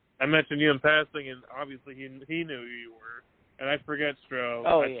 I mentioned you in passing, and obviously he knew who you were. And I forget, Stro.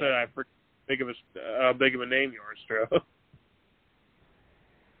 Said I forget how big of a name you are, Stro.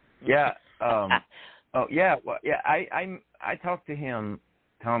 Yeah. I talked to him,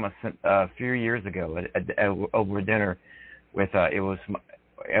 Thomas, a few years ago over dinner with it was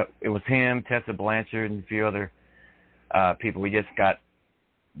him, Tessa Blanchard, and a few other people. We just got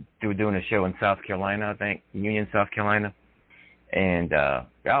doing a show in South Carolina, I think, Union, South Carolina. And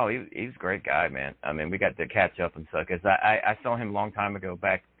he's a great guy, man. I mean, we got to catch up and stuff. Cause I saw him a long time ago,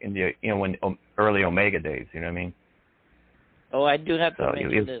 back in the when early Omega days. You know what I mean? Oh, I do have to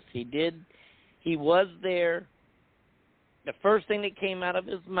mention this. He was there. The first thing that came out of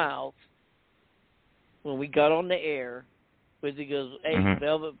his mouth when we got on the air was he goes, "Hey,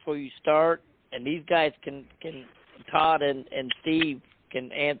 Velvet, before you start," and these guys can Todd and Steve can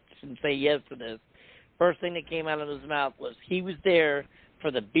answer and say yes to this. First thing that came out of his mouth was he was there for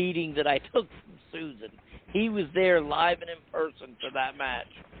the beating that I took from Susan. He was there live and in person for that match.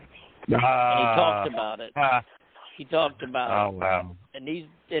 And he talked about it. He talked about it. Oh, wow. And these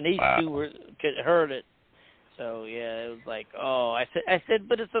two heard it. So, yeah, it was like, I said,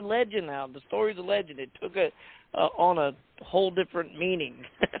 but it's a legend now. The story's a legend. It took on a whole different meaning.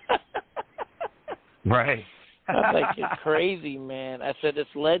 Right. I was like, you're crazy, man. I said,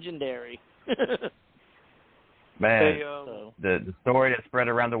 it's legendary. Man, the story that spread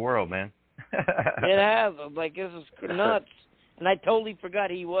around the world, man. It has. I was like, this is nuts. And I totally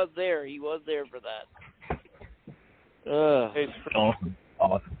forgot he was there. He was there for that.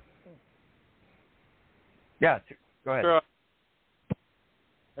 Awesome. Yeah, go ahead.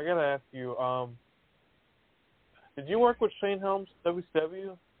 gotta ask you. Did you work with Shane Helms,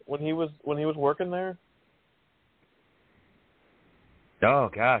 WCW, when he was working there? Oh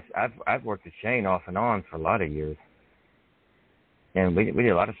gosh, I've worked with Shane off and on for a lot of years, and we did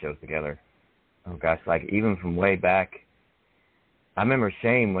a lot of shows together. Oh gosh, like even from way back. I remember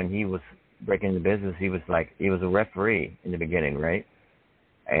Shane when he was breaking into business. He was a referee in the beginning, right?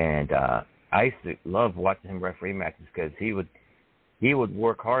 And I used to love watching him referee matches because he would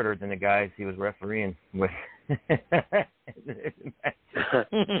work harder than the guys he was refereeing with.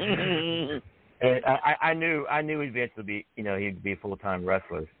 And I knew he'd eventually be, he'd be a full-time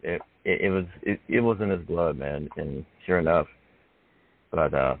wrestler. It was in his blood, man, and sure enough.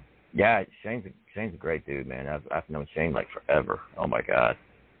 But yeah, Shane's a great dude, man. I've known Shane like forever. Oh my God,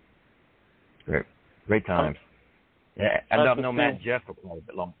 great times. Yeah, I've known Matt and Jeff for quite a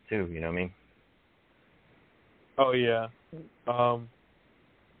bit long too. You know what I mean? Oh yeah. I'm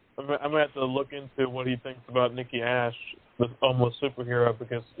gonna have to look into what he thinks about Nikki Ash, the almost superhero,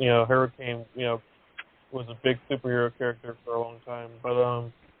 because Hurricane was a big superhero character for a long time. But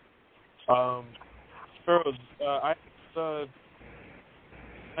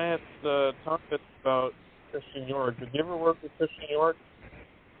I had talked about Christian York. Did you ever work with Christian York?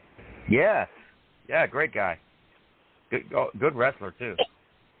 Yeah, great guy. Good wrestler too.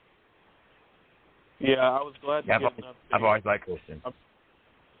 Yeah, I was glad to get an update. I've always liked Christian.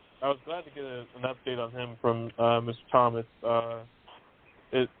 I was glad to get an update on him from Mr. Thomas.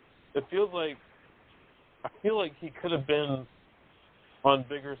 It feels like he could have been on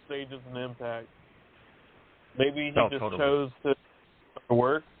bigger stages in Impact. Maybe he just chose to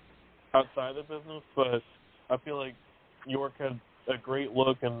work outside the business, but I feel like York had a great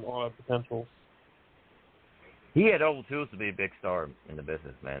look and a lot of potential. He had all the tools to be a big star in the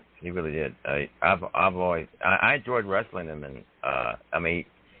business, man. He really did. I've always enjoyed wrestling him, and I mean,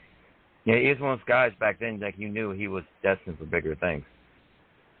 he was one of those guys back then that you knew he was destined for bigger things.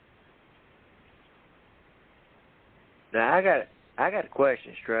 Now I got a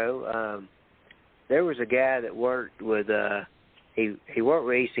question, Stro. There was a guy that worked with he worked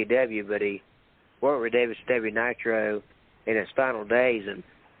with ECW, but he worked with WCW Nitro in his final days, and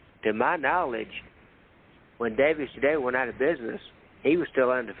to my knowledge, when WCW went out of business, he was still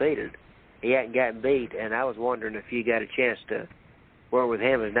undefeated. He hadn't gotten beat, and I was wondering if you got a chance to work with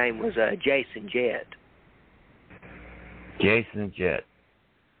him. His name was Jason Jett. Jason Jett.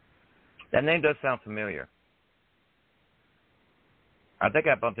 That name does sound familiar. I think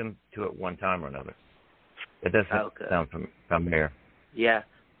I bumped into it one time or another. It does sound familiar. Yeah.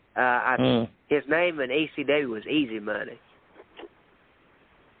 His name in ECW was Easy Money.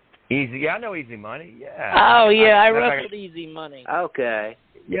 Easy, yeah, I know Easy Money. Yeah. Oh yeah, I wrestled Easy Money. Okay.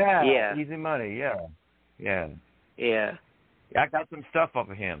 Yeah. Easy Money. Yeah. I got some stuff off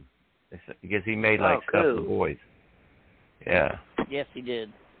of him because he made stuff for the boys. Yeah. Yes, he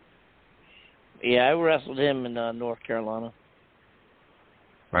did. Yeah, I wrestled him in North Carolina.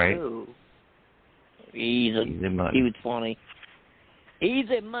 Right. Ooh. Easy Money. He was funny.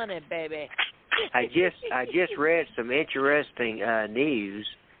 Easy Money, baby. I just read some interesting news.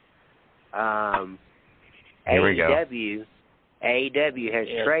 Here we go. AEW has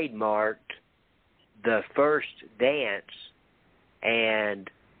trademarked the first dance, and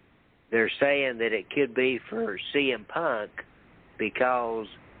they're saying that it could be for CM Punk because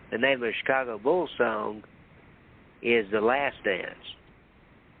the name of the Chicago Bulls song is The Last Dance.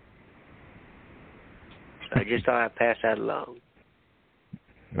 I just thought I'd pass that along.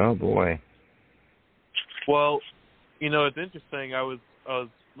 Oh boy. Well, it's interesting. I was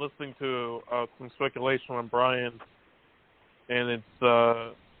listening to some speculation on Brian, and it's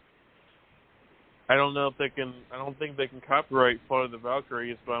I don't think they can copyright Flight of the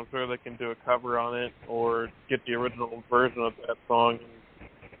Valkyries, but I'm sure they can do a cover on it or get the original version of that song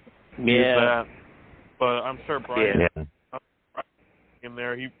and use that. But I'm sure Brian in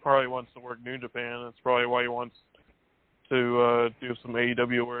there, he probably wants to work New Japan. That's probably why he wants to do some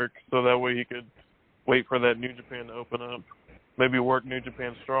AEW work, so that way he could wait for that New Japan to open up. Maybe work New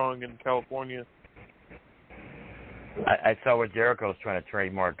Japan Strong in California. I saw where Jericho's trying to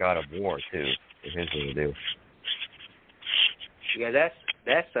trademark God of War too. It's his thing to do. Yeah,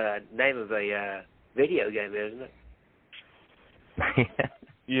 that's the name of a video game, isn't it?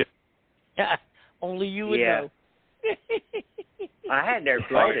 Yeah. Only you would know. I had never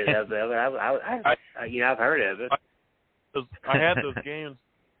played it, but I've heard of it. I had those games.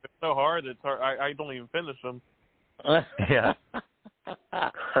 It's so hard. It's hard. I don't even finish them. Yeah.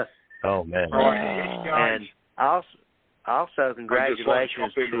 Oh man. And also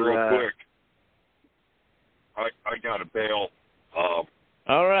congratulations to. Real quick. I got to bail.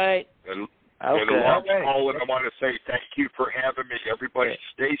 All right. And Okay. along calling, I want to say thank you for having me. Everybody,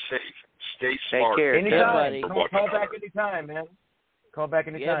 stay safe, stay smart. care. Anytime. For Call back anytime, man. Call back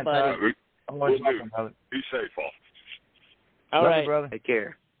anytime. Yeah, buddy. We'll do. Be safe, all. All Love right, you, brother. Take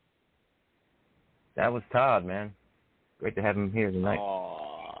care. That was Todd, man. Great to have him here tonight.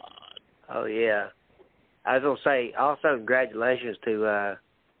 Oh yeah. I was gonna say also congratulations to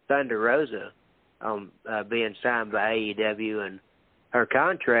Thunder Rosa on being signed by AEW, and her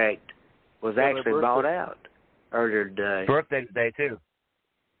contract was actually bought out earlier today. Birthday today too.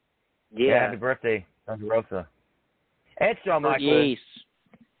 Yeah. Happy birthday, Thunder Rosa. And Shawn Michaels. Yes.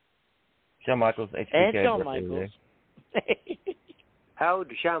 Shawn Michaels. HBK And Shawn birthday Michaels. today. How old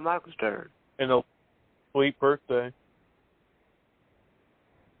did Shawn Michaels turn? And a sweet birthday.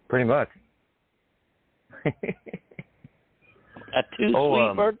 Pretty much. A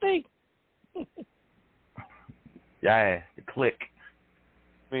sweet birthday? Yeah, the Click.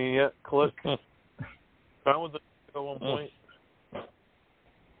 I mean, yeah, Click. That was at one point.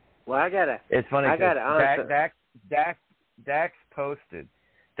 Well, It's funny. I gotta answer. Dax posted.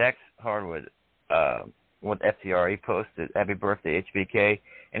 Dax Hardwood, with FTR, he posted "Happy Birthday HBK,"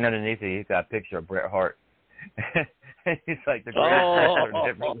 and underneath it, he's got a picture of Bret Hart. He's like the greatest wrestler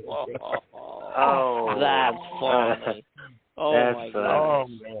ever. Oh, that's funny. Oh that's my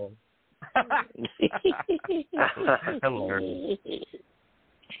funny. God. Hilarious.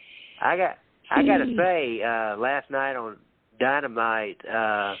 I gotta say, last night on Dynamite,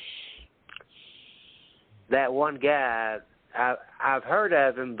 that one guy, I've heard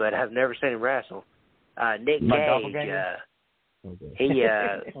of him, but I've never seen him wrestle. Nick Cage.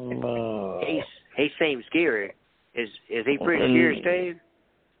 He seems scary. Is he pretty scary, Steve?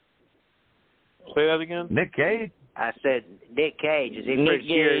 Say that again. Nick Cage. I said Nick Cage. Is he pretty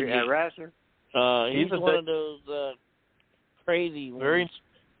scary wrestler? He's one of those crazy ones.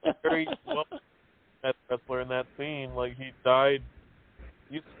 Very well wrestler in that scene. Like, he died.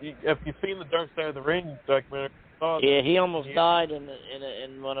 If you've seen the Dark Side of the Ring documentary, yeah, he almost died in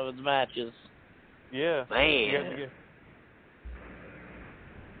one of his matches. Yeah, man.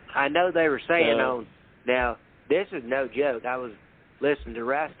 I know they were saying on now. This is no joke. I was listening to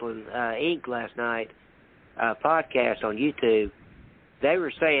Wrestling Inc. last night, podcast on YouTube. They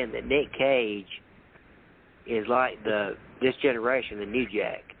were saying that Nick Cage is like this generation, the New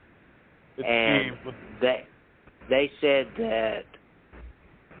Jack. And they said that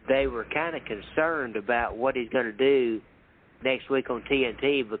they were kind of concerned about what he's going to do next week on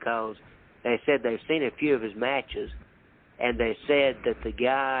TNT, because they said they've seen a few of his matches, and they said that the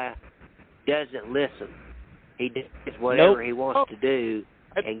guy doesn't listen. He does whatever he wants to do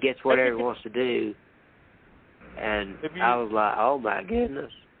and gets whatever he wants to do. And I was like, oh my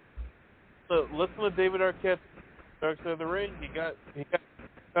goodness. So listen to David Arquette, Dark Side of the Ring. He got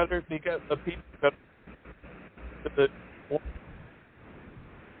cutter. He got a piece cutter.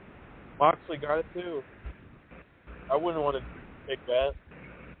 Moxley got it too. I wouldn't want to take that.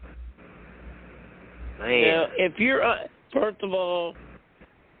 Man. Yeah, if you're first of all,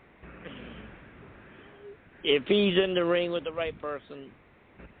 if he's in the ring with the right person,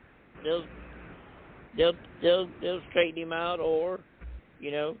 they'll straighten him out, or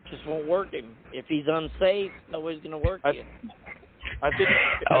just won't work him. If he's unsafe, nobody's gonna work you. I think.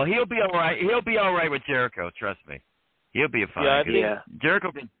 Oh, he'll be all right. He'll be all right with Jericho. Trust me, he'll be fine. Yeah.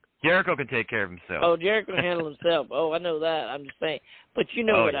 Jericho can take care of himself. Oh, Jericho can handle himself. Oh, I know that. I'm just saying. But you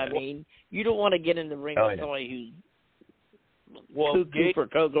know what I mean. You don't want to get in the ring with somebody who's cuckoo for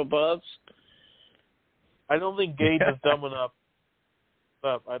Cocoa Puffs. I don't think Gage is dumb enough.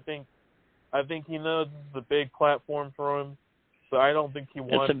 I think he knows it's a big platform for him. So I don't think he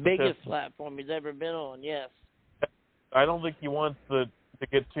wants. It's the biggest platform he's ever been on. Yes. I don't think he wants to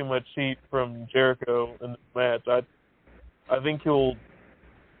get too much heat from Jericho in this match. I think he'll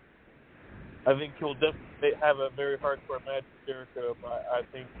definitely have a very hardcore match with Jericho, but I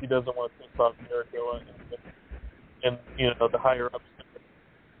think he doesn't want to piss off Jericho and the higher ups.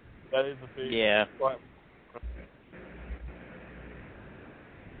 That is a big platform.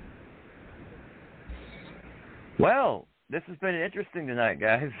 Well, this has been interesting tonight,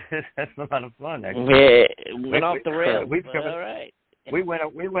 guys. That's a lot of fun. Actually. Yeah, went off the rails. All right. We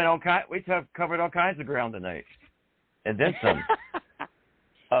covered all kinds of ground tonight, and then some.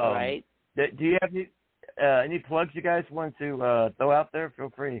 Right. Do you have any plugs you guys want to throw out there? Feel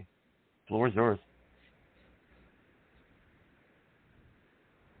free. Floor is yours.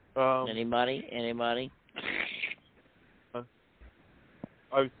 Anybody?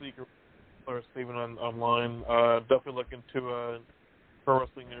 Obviously, you can follow Steven online. Definitely look into pro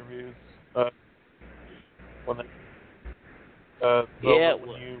wrestling interviews.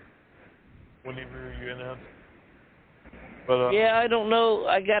 Whenever you announce. But, yeah, I don't know.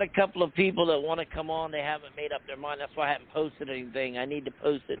 I got a couple of people that want to come on. They haven't made up their mind. That's why I haven't posted anything. I need to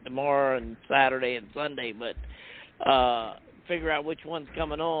post it tomorrow and Saturday and Sunday, but figure out which one's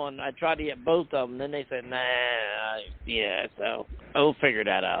coming on. I tried to get both of them. Then they said, so I'll figure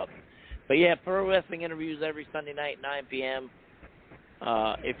that out. But, yeah, pro wrestling interviews every Sunday night, 9 p.m.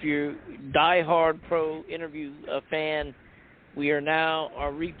 If you're diehard pro interview fan,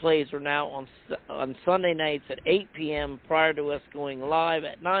 our replays are now on Sunday nights at 8 p.m. prior to us going live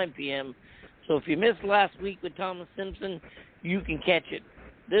at 9 p.m. So if you missed last week with Thomas Simpson, you can catch it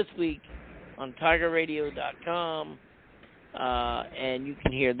this week on TigerRadio.com, and you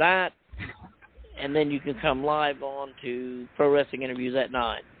can hear that, and then you can come live on to Pro Wrestling Interviews at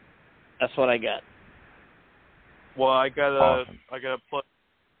 9. That's what I got. Well, I got a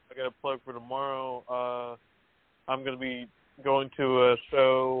plug for tomorrow. I'm going to be going to a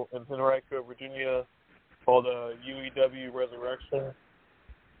show in Henrico, Virginia, called UEW Resurrection.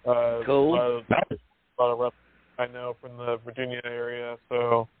 Cool. A lot of wrestling I know from the Virginia area,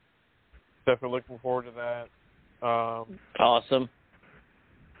 so definitely looking forward to that. Awesome.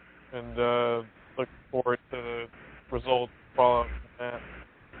 And looking forward to the results following that.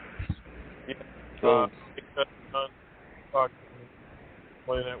 Yeah. Cool. Talking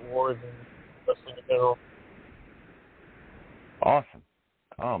Monday Night Wars and wrestling in general. Awesome.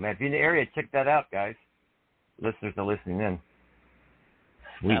 Oh, man. If you're in the area, check that out, guys. Listeners are listening in.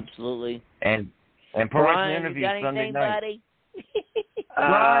 Sweet. Absolutely. And pro wrestling interviews Sunday night.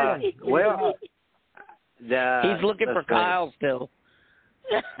 Brian, well, he's looking for Kyle still.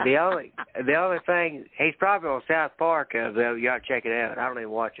 The only thing, he's probably on South Park. Y'all check it out. I don't even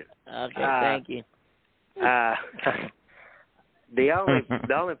watch it. Okay, thank you. The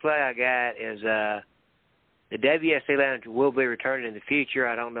only play I got is the WSC Lounge will be returning in the future.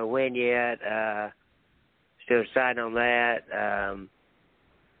 I don't know when yet. Still deciding on that.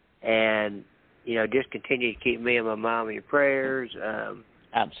 And just continue to keep me and my mom in your prayers.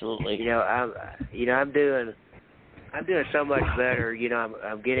 Absolutely. I'm doing so much better.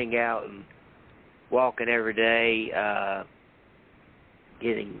 I'm getting out and walking every day.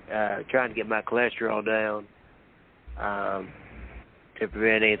 Trying to get my cholesterol down to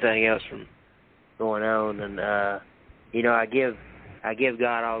prevent anything else from going on, and I give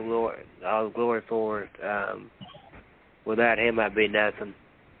God all the glory for it. Without Him, I'd be nothing.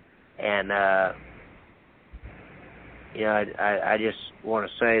 And I just want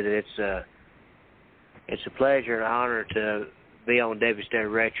to say that it's a pleasure and honor to be on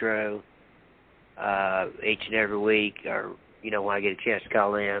WCW Retro each and every week, or when I get a chance to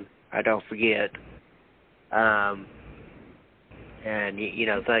call in. I don't forget. And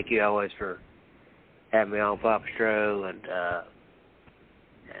thank you always for having me on Papa Stro, and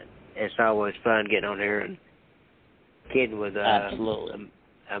it's always fun getting on here and kidding with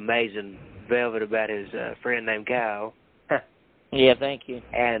amazing Velvet about his friend named Kyle. Yeah, thank you.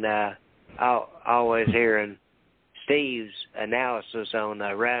 And always hearing Steve's analysis on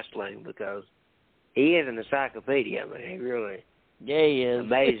wrestling, because he is an encyclopedia. I mean, he really he is.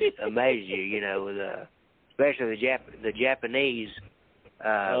 amazes you, with especially the Japanese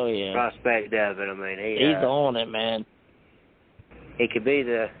prospect of it. I mean, he's on it, man. He could be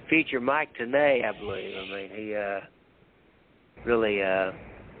the future Mike Tenay, I believe. I mean, he really.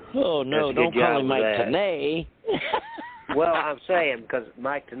 Oh no! Don't call him Mike Tenay. Well, I'm saying because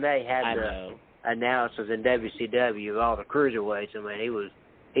Mike Tenay had the analysis in WCW of all the cruiserweights. I mean,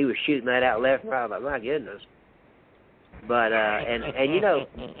 he was shooting that out left and right. I'm like, my goodness. But and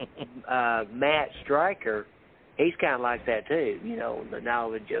Matt Stryker, he's kind of like that too. The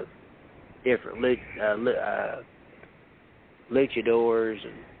knowledge of different luchadors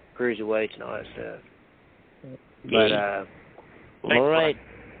and cruiserweights and all that stuff. But all right,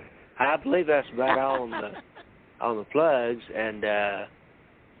 I believe that's about all on the plugs, and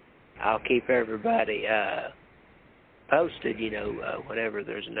I'll keep everybody posted. Whenever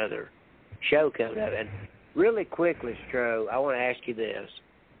there's another show coming up. And really quickly, Stro, I want to ask you this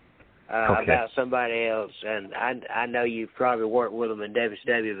about somebody else, and I know you've probably worked with them in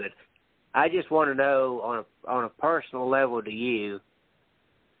WCW, but I just want to know on a personal level to you,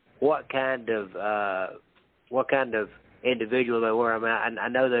 what kind of individual they were. I mean, I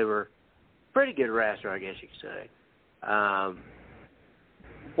know they were pretty good wrestler, I guess you could say.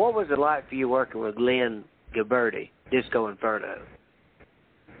 What was it like for you working with Glenn Gilberti, Disco Inferno?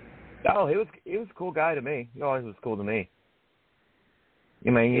 Oh, he was a cool guy to me. He always was cool to me. He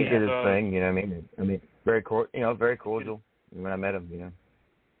did his thing, I mean, very cordial when I met him,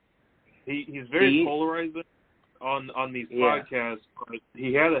 He's very polarizing. on these podcasts, but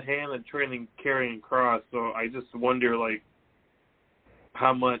he had a hand in training Karrion Kross, so I just wonder, like,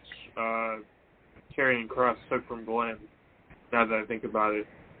 how much Karrion Kross took from Glenn, now that I think about it.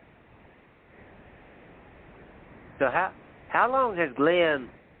 So how long has Glenn,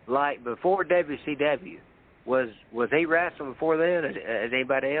 like, before WCW, was he wrestling before then as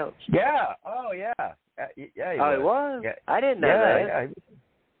anybody else? Yeah. Oh, yeah. Yeah, he was? Yeah. I didn't know that.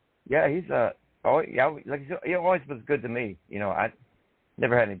 Yeah, he's like he always was good to me. You know, I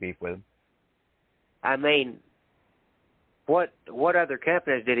never had any beef with him. I mean, what other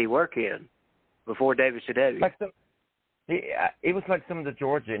companies did he work in before WCW? Like he was like some of the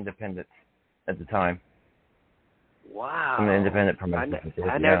Georgia independents at the time. Wow. Some of the independent promotions.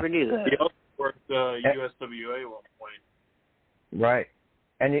 I never knew that. He also worked USWA at one point. Right.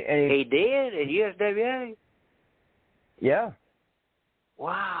 And he did in USWA? Yeah.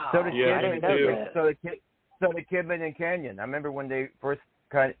 Wow. So did I didn't know that. So did Kidman and Canyon. I remember when they first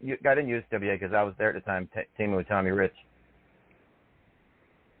got in USWA because I was there at the time teaming with Tommy Rich.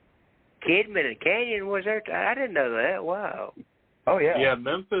 Kidman and Canyon was there? I didn't know that. Wow. Oh, yeah. Yeah,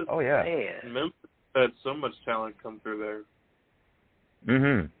 Memphis. Oh, yeah. Man. Memphis had so much talent come through there.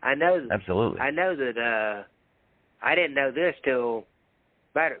 Mm-hmm. I know. Absolutely. I know that I didn't know this till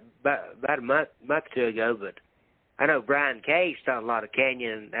about a month or two ago, but I know Brian Cage taught a lot of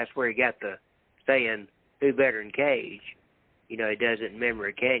Canyon. That's where he got the saying, "Who better than Cage?" You know, he does it in memory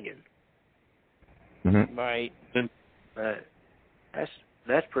of Canyon. Mm-hmm. Right.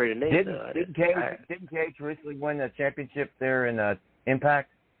 That's pretty neat. Didn't Cage recently win the championship there in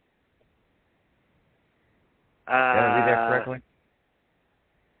Impact? Did I read that correctly?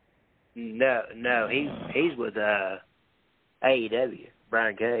 No, he's with AEW.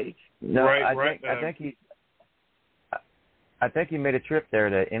 Brian Cage. No, I think he made a trip there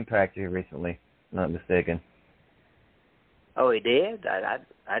to Impact here recently. Not mistaken. Oh, he did? I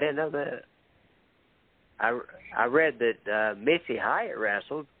didn't know that. I read that Missy Hyatt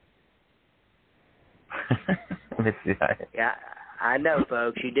wrestled. Missy Hyatt. Yeah, I know,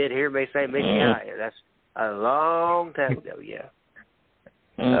 folks. You did hear me say Missy Hyatt. That's a long time ago. Yeah.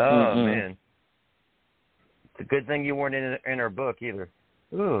 Oh man. It's a good thing you weren't in her book either.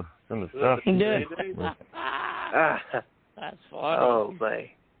 Ooh, some of the stuff. That's funny. Oh, man.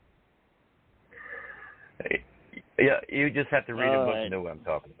 Yeah, you just have to read a book to know what I'm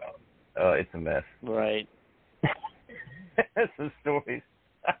talking about. It's a mess. Right. Some stories.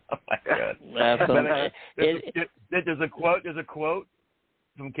 Oh my God. There's a quote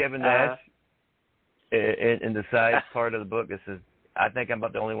from Kevin Nash in the side part of the book that says, "I think I'm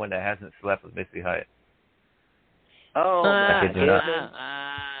about the only one that hasn't slept with Missy Hyatt." Oh,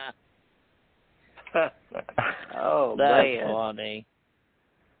 oh, that's man. funny.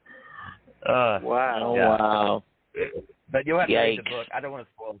 Wow. Wow. But you'll have to read the book. I don't want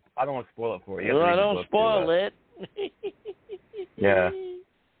to spoil it for you. Well, don't spoil it. Yeah.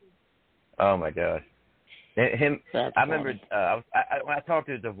 Oh my gosh. Him. That's I remember when I talked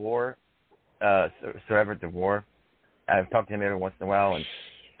to DeVore, Sir Everett DeVore. I've talked to him every once in a while, and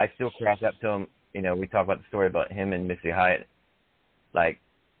I still cross up to him. You know, we talk about the story about him and Missy Hyatt, like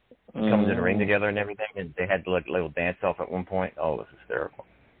coming to the ring together and everything, and they had like a little dance off at one point. Oh, it was hysterical.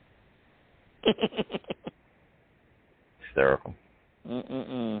 Hysterical.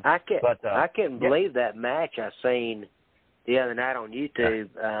 I couldn't believe that match I seen the other night on YouTube.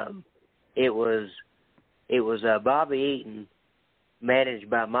 It was Bobby Eaton, managed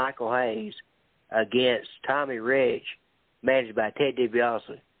by Michael Hayes, against Tommy Rich, managed by Ted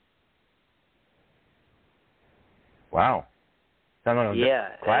DiBiase. Wow.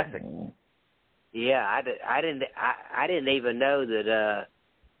 Classic. Yeah, I didn't even know that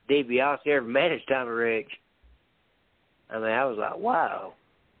DiBiase ever managed Tommy Rich. I mean, I was like, wow.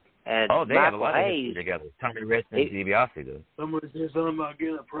 And they Michael have a lot of Hayes history together. Tommy Rich and DiBiase do. Somebody said something about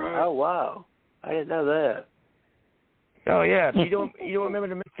getting a prize. Oh wow, I didn't know that. Oh yeah, you don't remember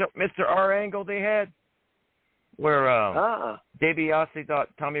the Mr. R angle they had, where DiBiase thought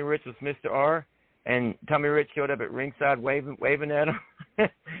Tommy Rich was Mr. R, and Tommy Rich showed up at ringside waving at him,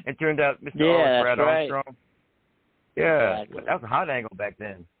 and turned out Mr. R was Brad Armstrong. Yeah, exactly. That was a hot angle back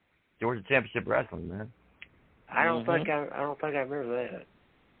then. Georgia Championship Wrestling, man. I don't think I remember that.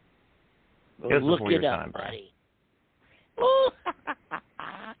 Well, look it up, time, buddy.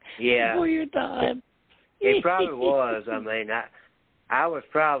 Yeah. Before your time. It probably was. I mean, I was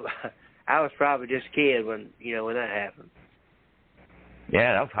probably just a kid when that happened.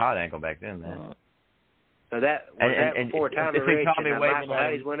 Yeah, that was a hot angle back then, man. So that before Tommy Rich and Michael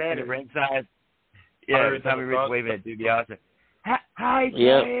Hayes went at it. Ringside. Yeah, Tommy Rich waving at DiBiase. Hi,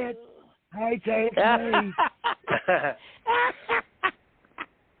 Chad. Hey, Tay, it's me.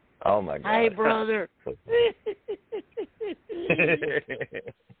 Oh, my God. Hey, brother.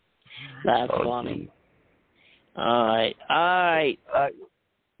 That's funny. All right.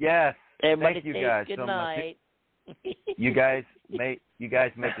 Yes. Everybody thank you guys good so night. much. You guys make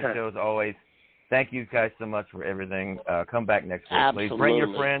the shows always. Thank you guys so much for everything. Come back next week, Absolutely. please. Bring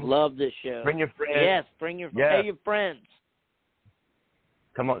your friends. Love this show. Bring your friends. Yes, bring your friends.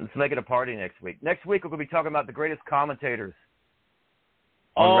 Come on, let's make it a party next week. Next week we're going to be talking about the greatest commentators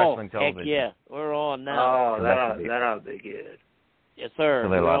on wrestling television. Heck yeah, we're on now. Oh, that'll be good. Yes, sir.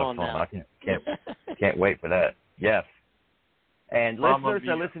 It'll be a we're lot on of fun. now. I can't wait for that. Yes. And listeners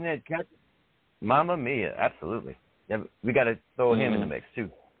are listening. Mamma Mia, absolutely. Yeah, we got to throw him in the mix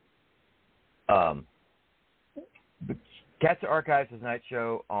too. Catch the archives of tonight's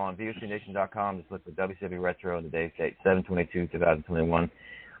show on VOCNation.com. Just look for WCW Retro and today's date, 7/22/2021.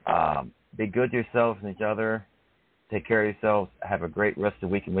 Be good to yourselves and each other. Take care of yourselves. Have a great rest of the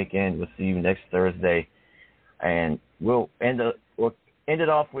week and weekend. We'll see you next Thursday, and we'll end it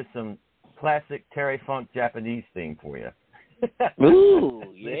off with some classic Terry Funk Japanese theme for you.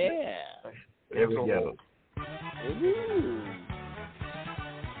 Ooh, yeah. There we go. Ooh.